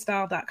it's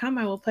gruntstyle.com.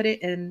 I will put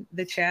it in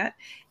the chat.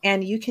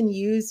 And you can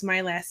use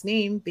my last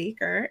name,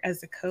 Baker,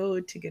 as a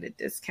code to get a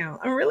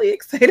discount. I'm really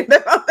excited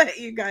about that,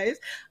 you guys.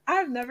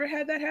 I've never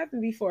had that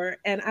happen before.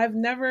 And I've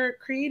never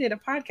created a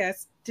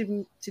podcast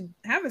to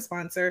have a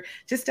sponsor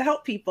just to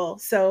help people.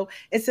 So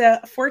it's a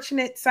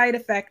fortunate side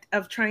effect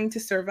of trying to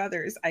serve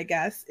others, I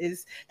guess,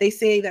 is they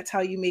say that's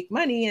how you make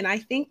money. And I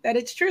think that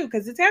it's true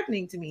because it's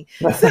happening to me.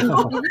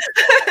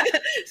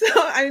 So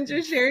I'm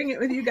just sharing it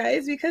with you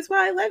guys because,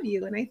 well, I love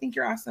you and I think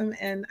you're awesome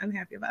and I'm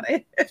happy about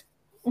it.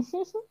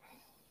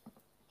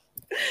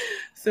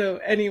 So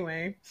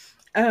anyway,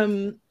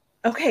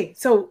 okay.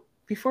 So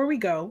before we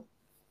go,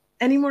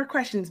 any more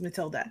questions,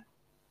 Matilda?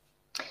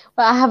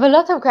 Well, I have a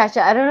lot of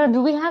questions. I don't know.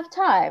 Do we have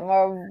time,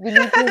 or we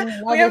need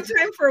to? We have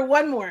time for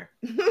one more.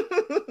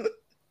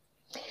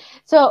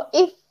 So,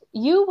 if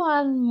you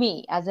want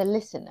me as a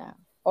listener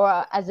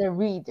or as a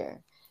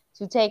reader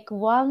to take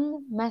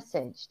one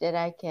message that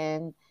I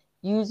can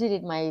use it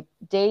in my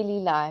daily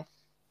life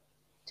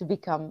to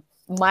become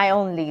my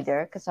own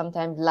leader, because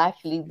sometimes life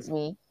leads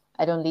me,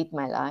 I don't lead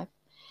my life,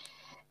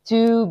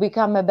 to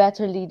become a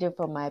better leader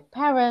for my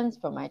parents,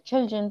 for my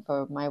children,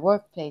 for my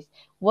workplace,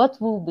 what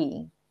will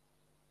be?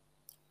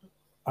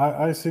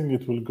 I think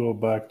it will go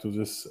back to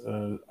this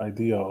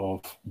idea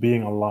of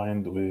being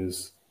aligned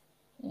with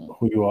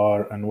who you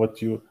are and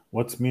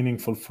what's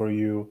meaningful for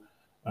you,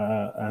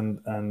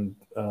 and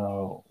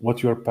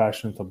what you're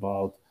passionate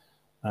about,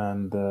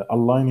 and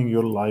aligning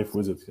your life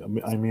with it.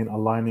 I mean,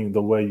 aligning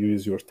the way you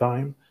use your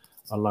time,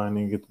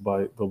 aligning it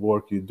by the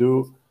work you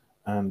do,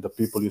 and the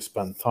people you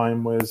spend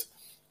time with,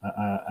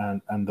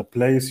 and the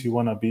place you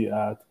want to be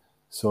at.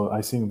 So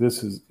I think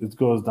it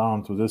goes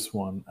down to this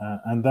one,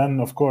 and then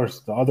of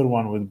course the other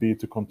one would be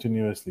to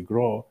continuously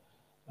grow.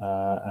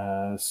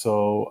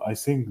 So I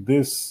think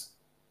this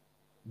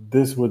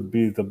would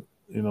be the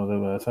the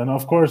best, and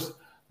of course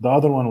the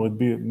other one would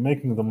be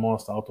making the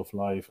most out of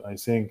life. I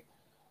think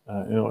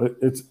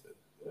it's,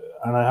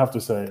 and I have to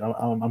say,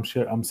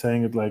 I'm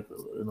saying it like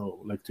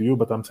like to you,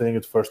 but I'm saying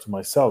it first to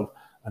myself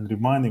and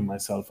reminding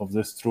myself of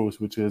this truth,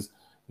 which is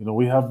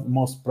we have the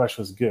most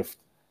precious gift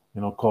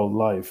called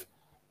life,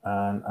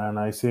 and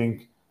I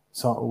think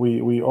so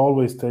we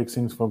always take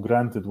things for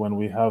granted when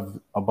we have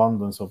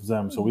abundance of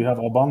them. So we have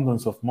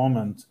abundance of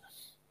moments,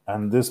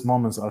 and these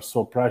moments are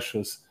so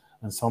precious,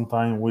 and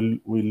sometimes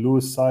we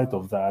lose sight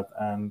of that,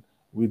 and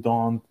we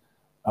don't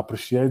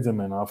appreciate them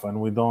enough, and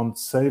we don't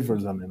savor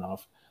them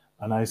enough.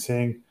 And I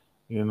think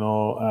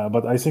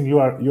but I think you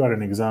are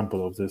an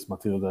example of this,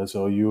 Matilda.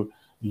 So you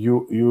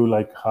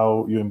like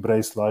how you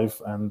embrace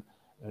life, and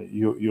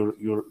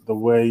you're the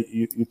way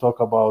you talk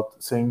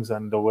about things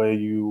and the way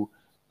you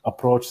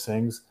approach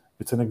things.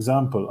 It's an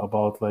example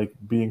about like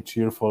being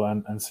cheerful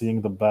and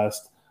seeing the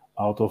best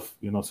out of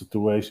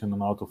situation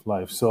and out of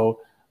life. So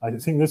I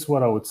think that's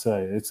what I would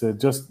say. It's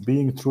just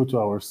being true to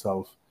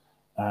ourselves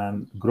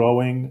and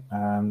growing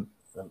and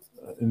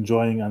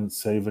enjoying and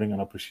savoring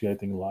and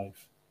appreciating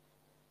life.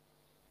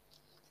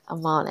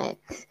 I'm on it.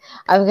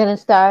 I'm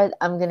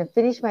gonna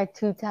finish my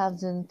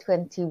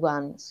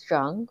 2021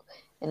 strong,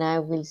 and I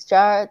will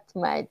start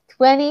my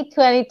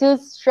 2022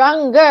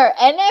 stronger.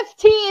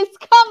 NFT is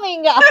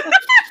coming up.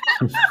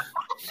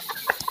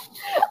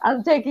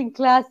 I'm taking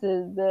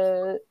classes,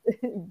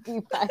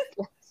 DeFi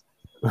classes.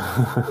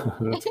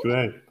 That's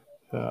great.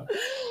 Yeah.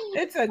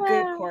 It's a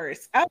good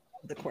course. I love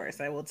the course,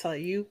 I will tell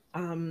you.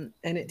 And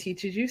it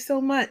teaches you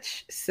so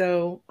much.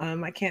 So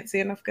I can't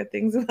say enough good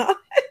things about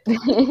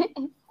it.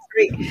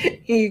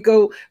 Great. You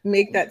go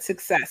make that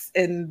success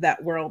in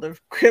that world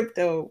of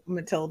crypto,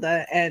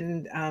 Matilda,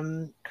 and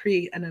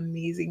create an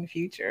amazing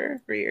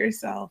future for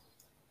yourself.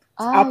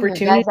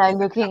 Opportunity. You guys are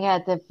looking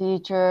at the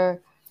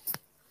future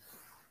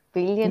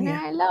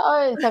billionaire.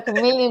 No, it's like a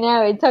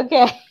millionaire. It's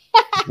okay.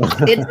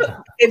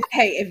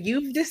 Hey, if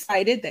you've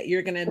decided that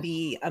you're gonna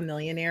be a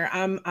millionaire,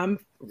 I'm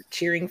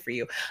cheering for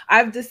you.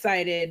 I've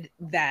decided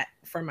that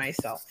for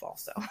myself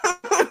also.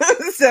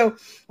 So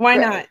why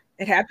not?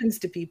 It happens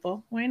to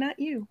people. Why not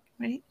you?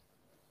 Right?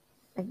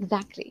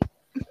 Exactly.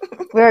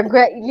 We're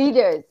great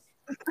leaders.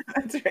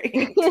 That's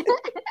right.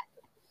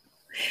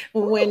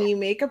 When you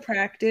make a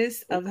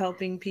practice of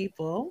helping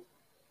people,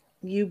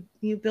 you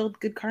build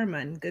good karma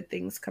and good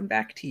things come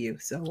back to you.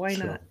 So why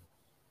not?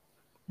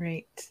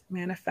 Right.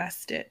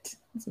 Manifest it.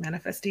 It's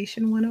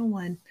manifestation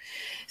 101.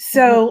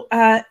 So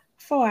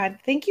Fouad,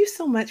 thank you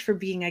so much for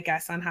being a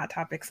guest on Hot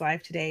Topics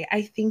Live today.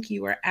 I think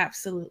you are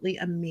absolutely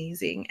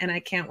amazing, and I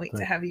can't wait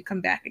to have you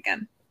come back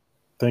again.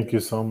 Thank you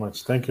so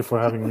much. Thank you for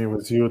having me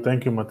with you.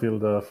 Thank you,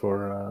 Matilda,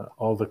 for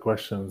all the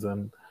questions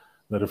and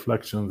the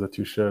reflections that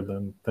you shared.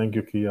 And thank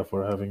you, Kia,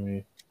 for having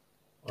me.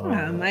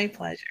 My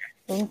pleasure.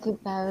 Thank you,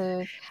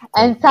 Farouk.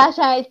 And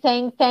Sasha, I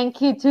think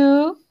thank you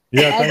too.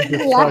 Yeah, thank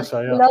you,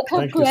 Sasha. Yeah.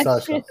 Thank you,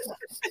 Sasha.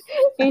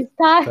 His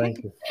time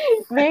thank you.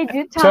 Made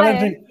you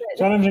tired.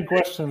 Challenging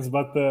questions,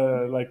 but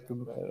like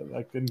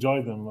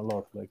enjoy them a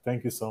lot. Like,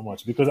 thank you so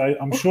much, because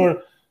I'm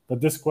sure that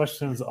these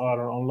questions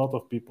are on a lot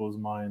of people's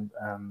mind,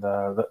 and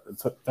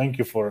so thank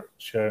you for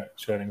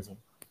sharing them.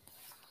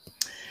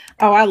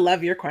 Oh, I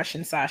love your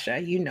question, Sasha.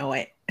 You know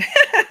it.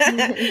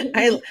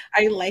 I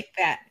like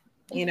that.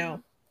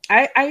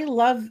 I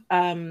love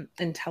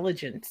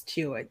intelligence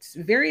too. It's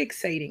very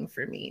exciting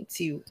for me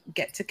to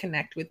get to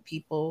connect with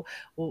people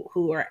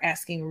who are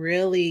asking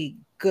really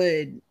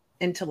good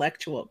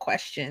intellectual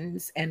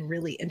questions and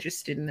really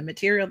interested in the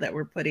material that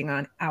we're putting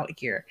on out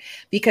here,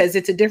 because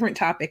it's a different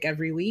topic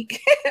every week.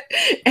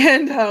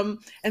 and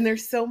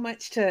there's so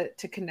much to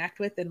connect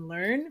with and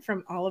learn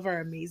from all of our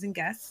amazing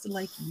guests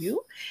like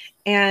you.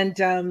 And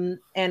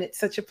it's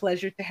such a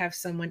pleasure to have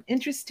someone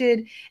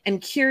interested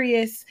and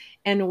curious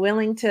and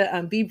willing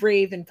to be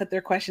brave and put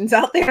their questions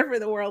out there for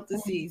the world to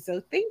see.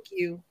 So thank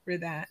you for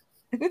that.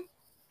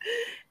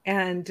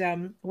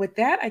 And with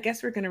that, I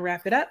guess we're going to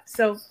wrap it up.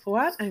 So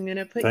Fouad, I'm going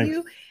to put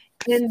you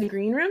in the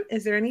green room.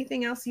 Is there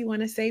anything else you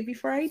want to say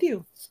before I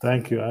do?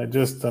 Thank you.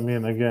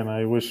 Again,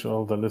 I wish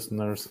all the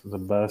listeners the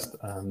best.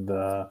 And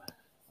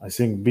I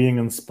think being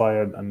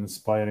inspired and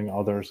inspiring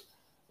others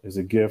is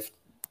a gift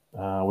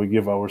we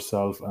give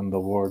ourselves and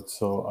the world.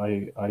 So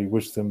I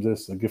wish them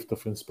this, a gift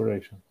of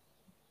inspiration.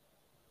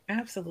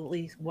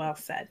 Absolutely. Well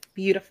said.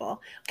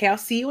 Beautiful. Okay, I'll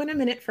see you in a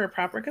minute for a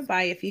proper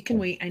goodbye. If you can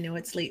wait, I know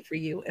it's late for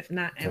you. If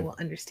not, I will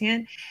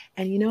understand.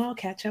 And I'll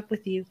catch up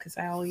with you because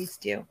I always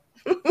do.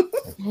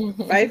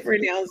 Bye for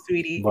now,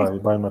 sweetie.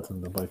 Bye,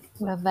 Matilda. Bye.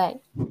 Bye-bye.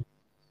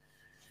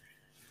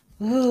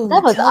 Ooh,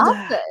 That was Matilda.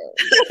 awesome.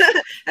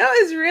 That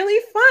was really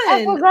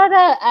I fun.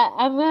 forgot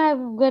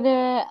I'm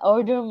gonna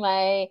order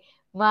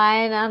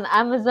mine on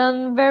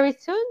Amazon very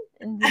soon.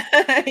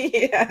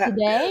 Yeah.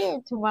 Today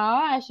or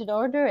tomorrow, I should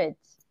order it.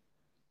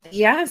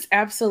 Yes,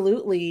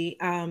 absolutely.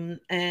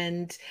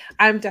 And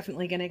I'm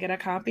definitely going to get a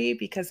copy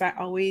because I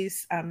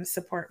always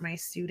support my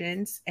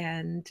students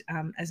and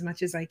as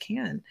much as I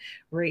can,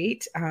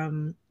 right?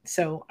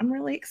 So I'm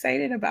really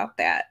excited about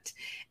that.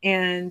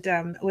 And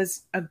it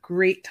was a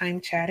great time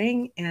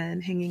chatting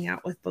and hanging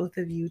out with both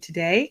of you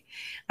today.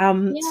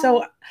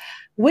 So,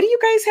 what do you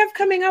guys have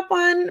coming up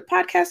on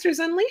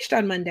Podcasters Unleashed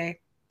on Monday?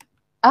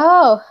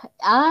 Oh,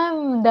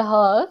 I'm the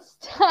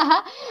host,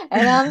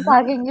 and I'm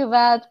talking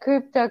about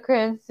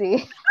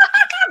cryptocurrency.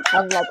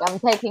 I'm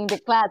taking the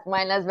class.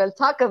 Might as well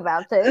talk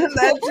about it.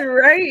 That's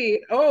right.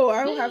 Oh,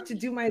 I'll have to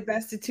do my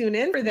best to tune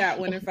in for that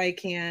one if I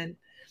can.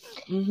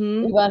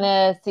 We want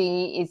to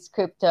see, is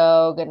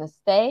crypto going to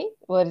stay?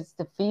 What is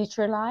the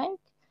future like?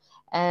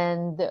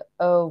 And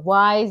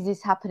why is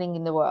this happening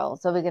in the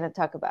world? So we're going to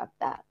talk about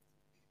that.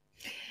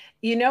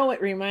 You know,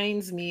 it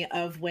reminds me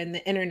of when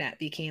the internet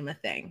became a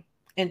thing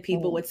and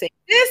people would say,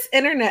 this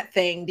internet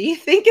thing, do you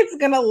think it's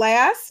going to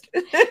last?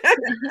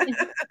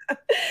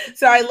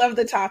 So I love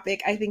the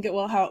topic. I think it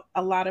will help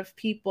a lot of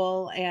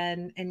people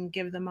and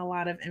give them a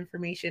lot of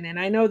information. And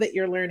I know that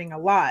you're learning a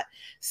lot.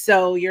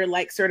 So you're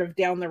like sort of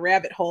down the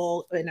rabbit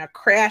hole in a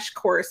crash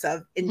course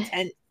of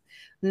intense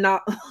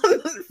not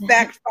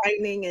fact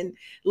finding and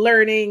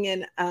learning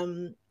and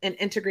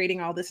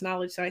integrating all this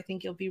knowledge. So I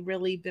think you'll be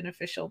really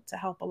beneficial to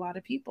help a lot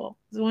of people.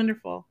 It's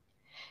wonderful.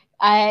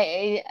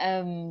 I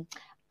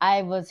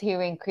was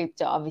hearing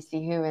crypto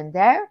obviously here and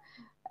there.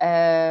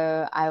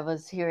 I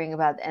was hearing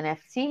about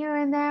NFT here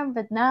and there,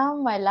 but now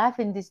my life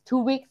in these 2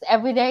 weeks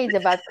every day is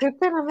about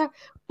crypto. And I'm like,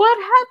 what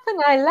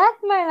happened? I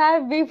liked my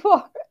life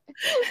before.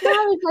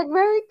 Now it's like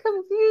very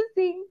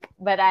confusing,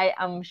 but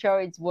I'm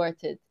sure it's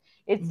worth it.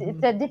 It's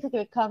a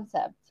difficult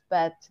concept,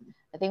 but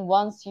I think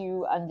once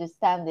you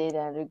understand it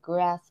and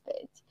grasp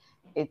it,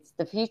 it's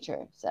the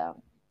future. So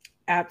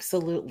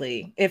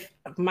absolutely. If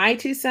my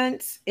 2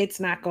 cents, it's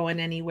not going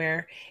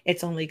anywhere.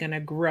 It's only going to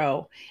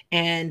grow.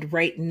 And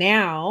right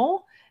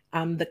now,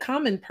 the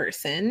common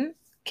person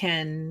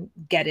can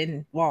get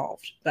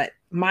involved. But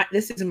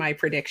this is my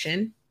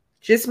prediction,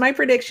 just my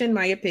prediction,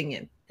 my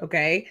opinion.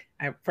 Okay.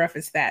 I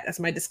preface that. That's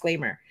my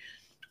disclaimer.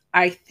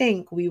 I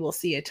think we will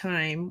see a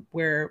time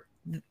where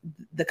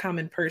the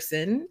common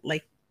person,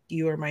 like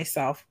you or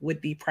myself,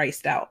 would be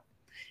priced out.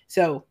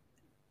 So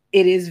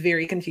it is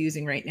very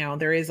confusing right now.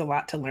 There is a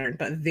lot to learn,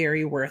 but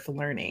very worth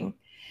learning.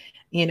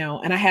 You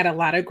know, and I had a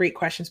lot of great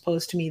questions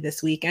posed to me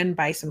this weekend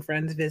by some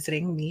friends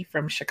visiting me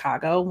from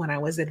Chicago when I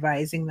was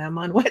advising them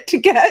on what to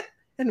get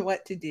and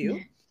what to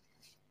do.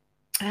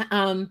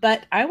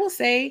 But I will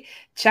say,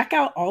 check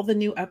out all the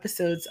new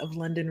episodes of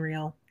London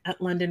Real at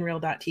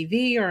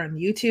londonreal.tv or on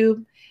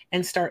YouTube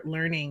and start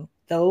learning.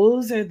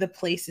 Those are the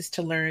places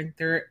to learn.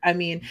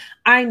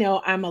 I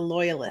know I'm a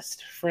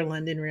loyalist for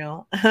London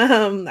Real.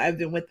 I've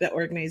been with the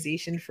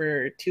organization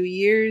for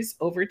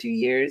over 2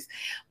 years,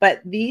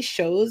 but these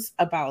shows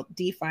about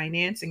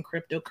definance and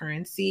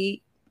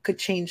cryptocurrency could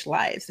change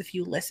lives if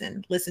you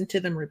listen to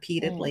them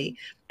repeatedly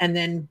and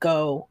then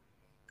go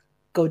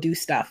do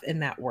stuff in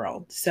that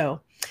world.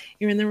 So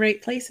you're in the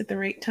right place at the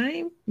right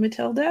time,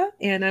 Matilda,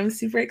 and I'm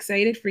super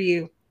excited for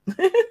you.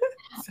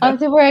 I'm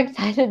super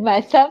excited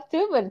myself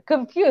too, but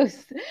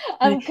confused.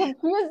 I'm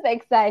confused,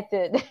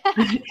 excited.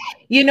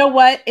 You know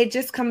what? It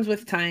just comes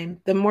with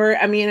time. The more,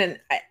 I mean,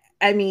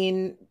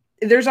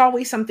 there's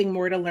always something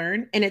more to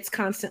learn and it's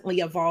constantly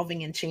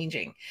evolving and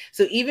changing.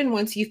 So even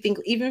once you think,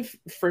 even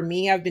for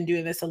me, I've been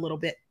doing this a little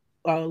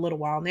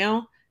while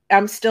now.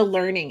 I'm still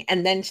learning,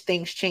 and then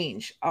things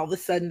change. All of a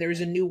sudden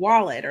there's a new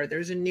wallet or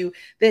there's a new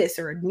this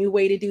or a new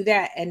way to do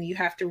that. And you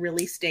have to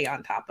really stay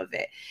on top of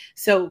it.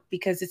 So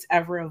because it's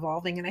ever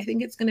evolving, and I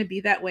think it's going to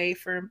be that way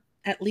for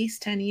at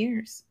least 10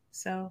 years.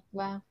 So,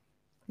 wow.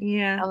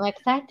 Yeah. I'm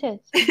excited.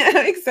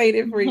 I'm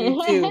excited for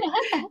you too.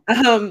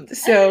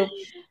 So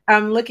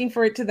I'm looking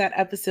forward to that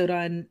episode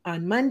on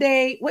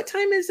Monday. What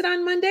time is it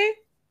on Monday?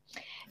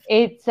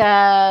 It's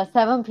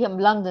 7 p.m.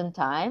 London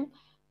time,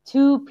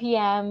 2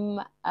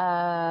 p.m.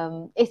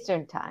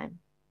 Eastern time.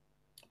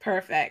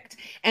 Perfect.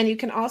 And you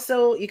can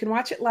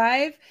watch it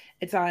live.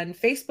 It's on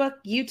Facebook,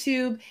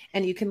 YouTube,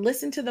 and you can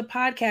listen to the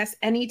podcast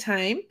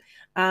anytime,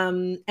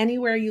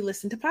 anywhere you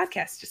listen to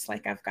podcasts, just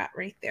like I've got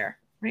right there.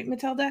 Right,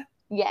 Matilda?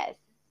 Yes.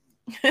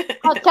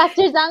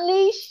 Podcasters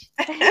Unleashed.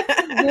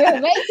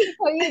 We're waiting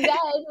for you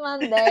guys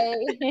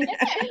Monday.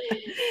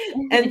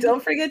 And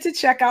don't forget to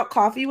check out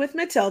Coffee with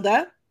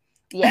Matilda.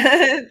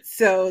 Yes.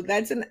 So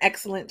that's an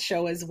excellent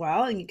show as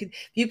well. And if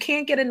you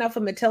can't get enough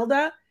of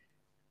Matilda,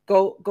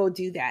 go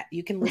do that.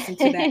 You can listen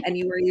to that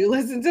anywhere you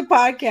listen to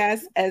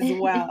podcasts as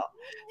well.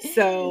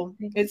 So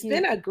it's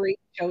been a great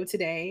show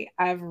today.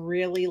 I've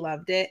really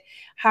loved it.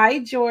 Hi,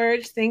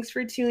 George. Thanks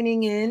for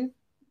tuning in.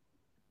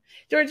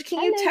 George,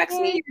 can you text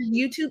me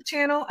your YouTube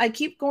channel? I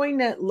keep going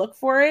to look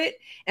for it,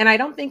 and I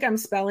don't think I'm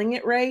spelling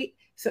it right.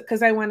 So,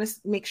 because I want to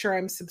make sure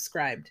I'm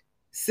subscribed.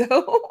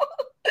 So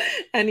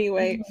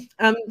anyway,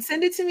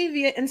 send it to me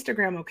via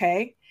Instagram,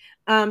 okay?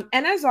 And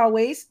as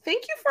always,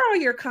 thank you for all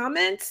your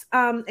comments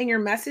and your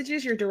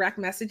messages, your direct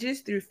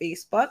messages through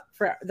Facebook.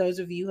 For those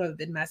of you who have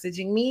been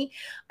messaging me,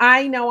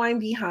 I know I'm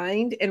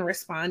behind in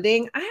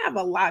responding. I have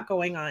a lot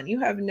going on. You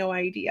have no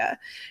idea.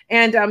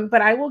 And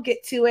but I will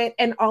get to it.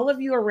 And all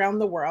of you around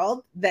the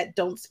world that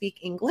don't speak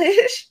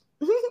English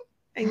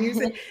and you're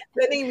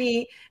sending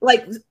me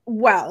like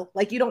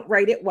you don't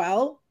write it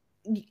well.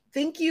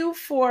 Thank you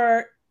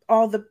for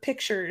all the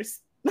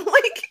pictures,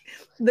 like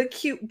the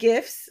cute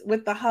gifts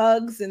with the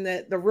hugs and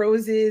the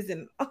roses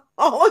and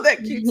all of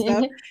that cute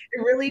stuff.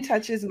 It really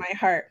touches my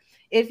heart.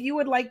 If you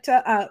would like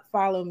to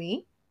follow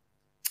me,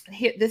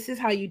 here, this is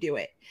how you do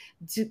it.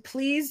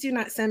 Please do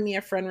not send me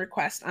a friend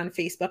request on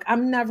Facebook.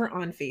 I'm never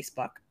on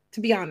Facebook,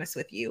 to be honest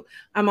with you.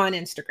 I'm on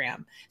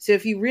Instagram. So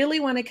if you really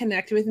want to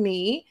connect with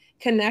me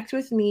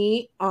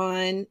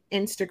on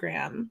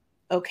Instagram.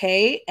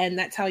 Okay. And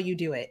that's how you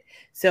do it.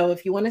 So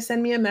if you want to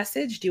send me a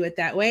message, do it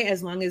that way.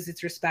 As long as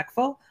it's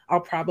respectful,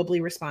 I'll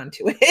probably respond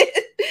to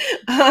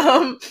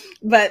it.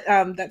 But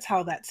that's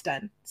how that's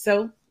done.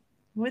 So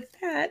with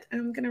that,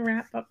 I'm going to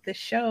wrap up the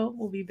show.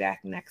 We'll be back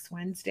next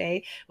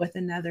Wednesday with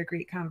another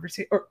great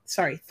conversation,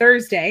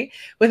 Thursday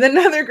with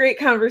another great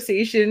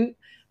conversation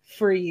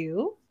for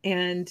you.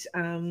 And I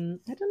don't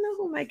know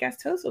who my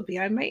guest host will be.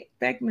 I might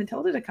beg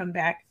Matilda to come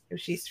back if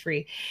she's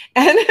free.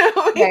 And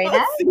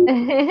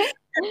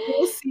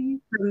we'll see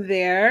from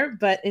there.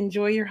 But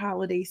enjoy your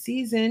holiday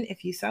season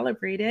if you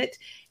celebrate it.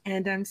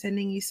 And I'm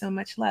sending you so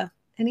much love.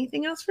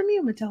 Anything else from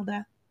you,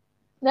 Matilda?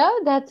 No,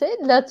 that's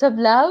it. Lots of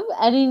love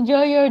and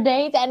enjoy your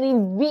days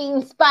and be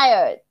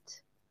inspired.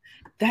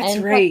 That's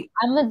right.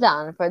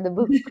 Amazon for the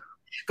book.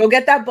 Go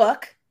get that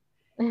book.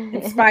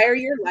 Inspire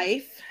your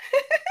life.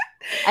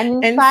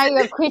 And inspire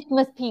your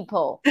Christmas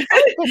people. Oh,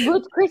 it's a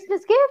good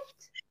Christmas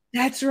gift.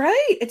 That's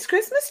right. It's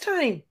Christmas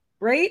time,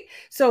 right?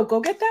 So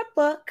go get that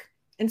book.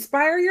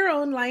 Inspire your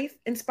own life.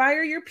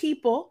 Inspire your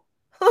people.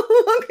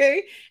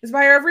 Okay.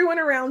 Inspire everyone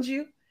around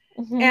you.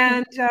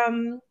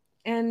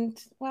 And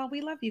well,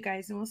 we love you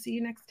guys and we'll see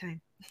you next time.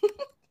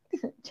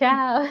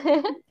 Ciao.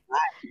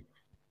 Bye.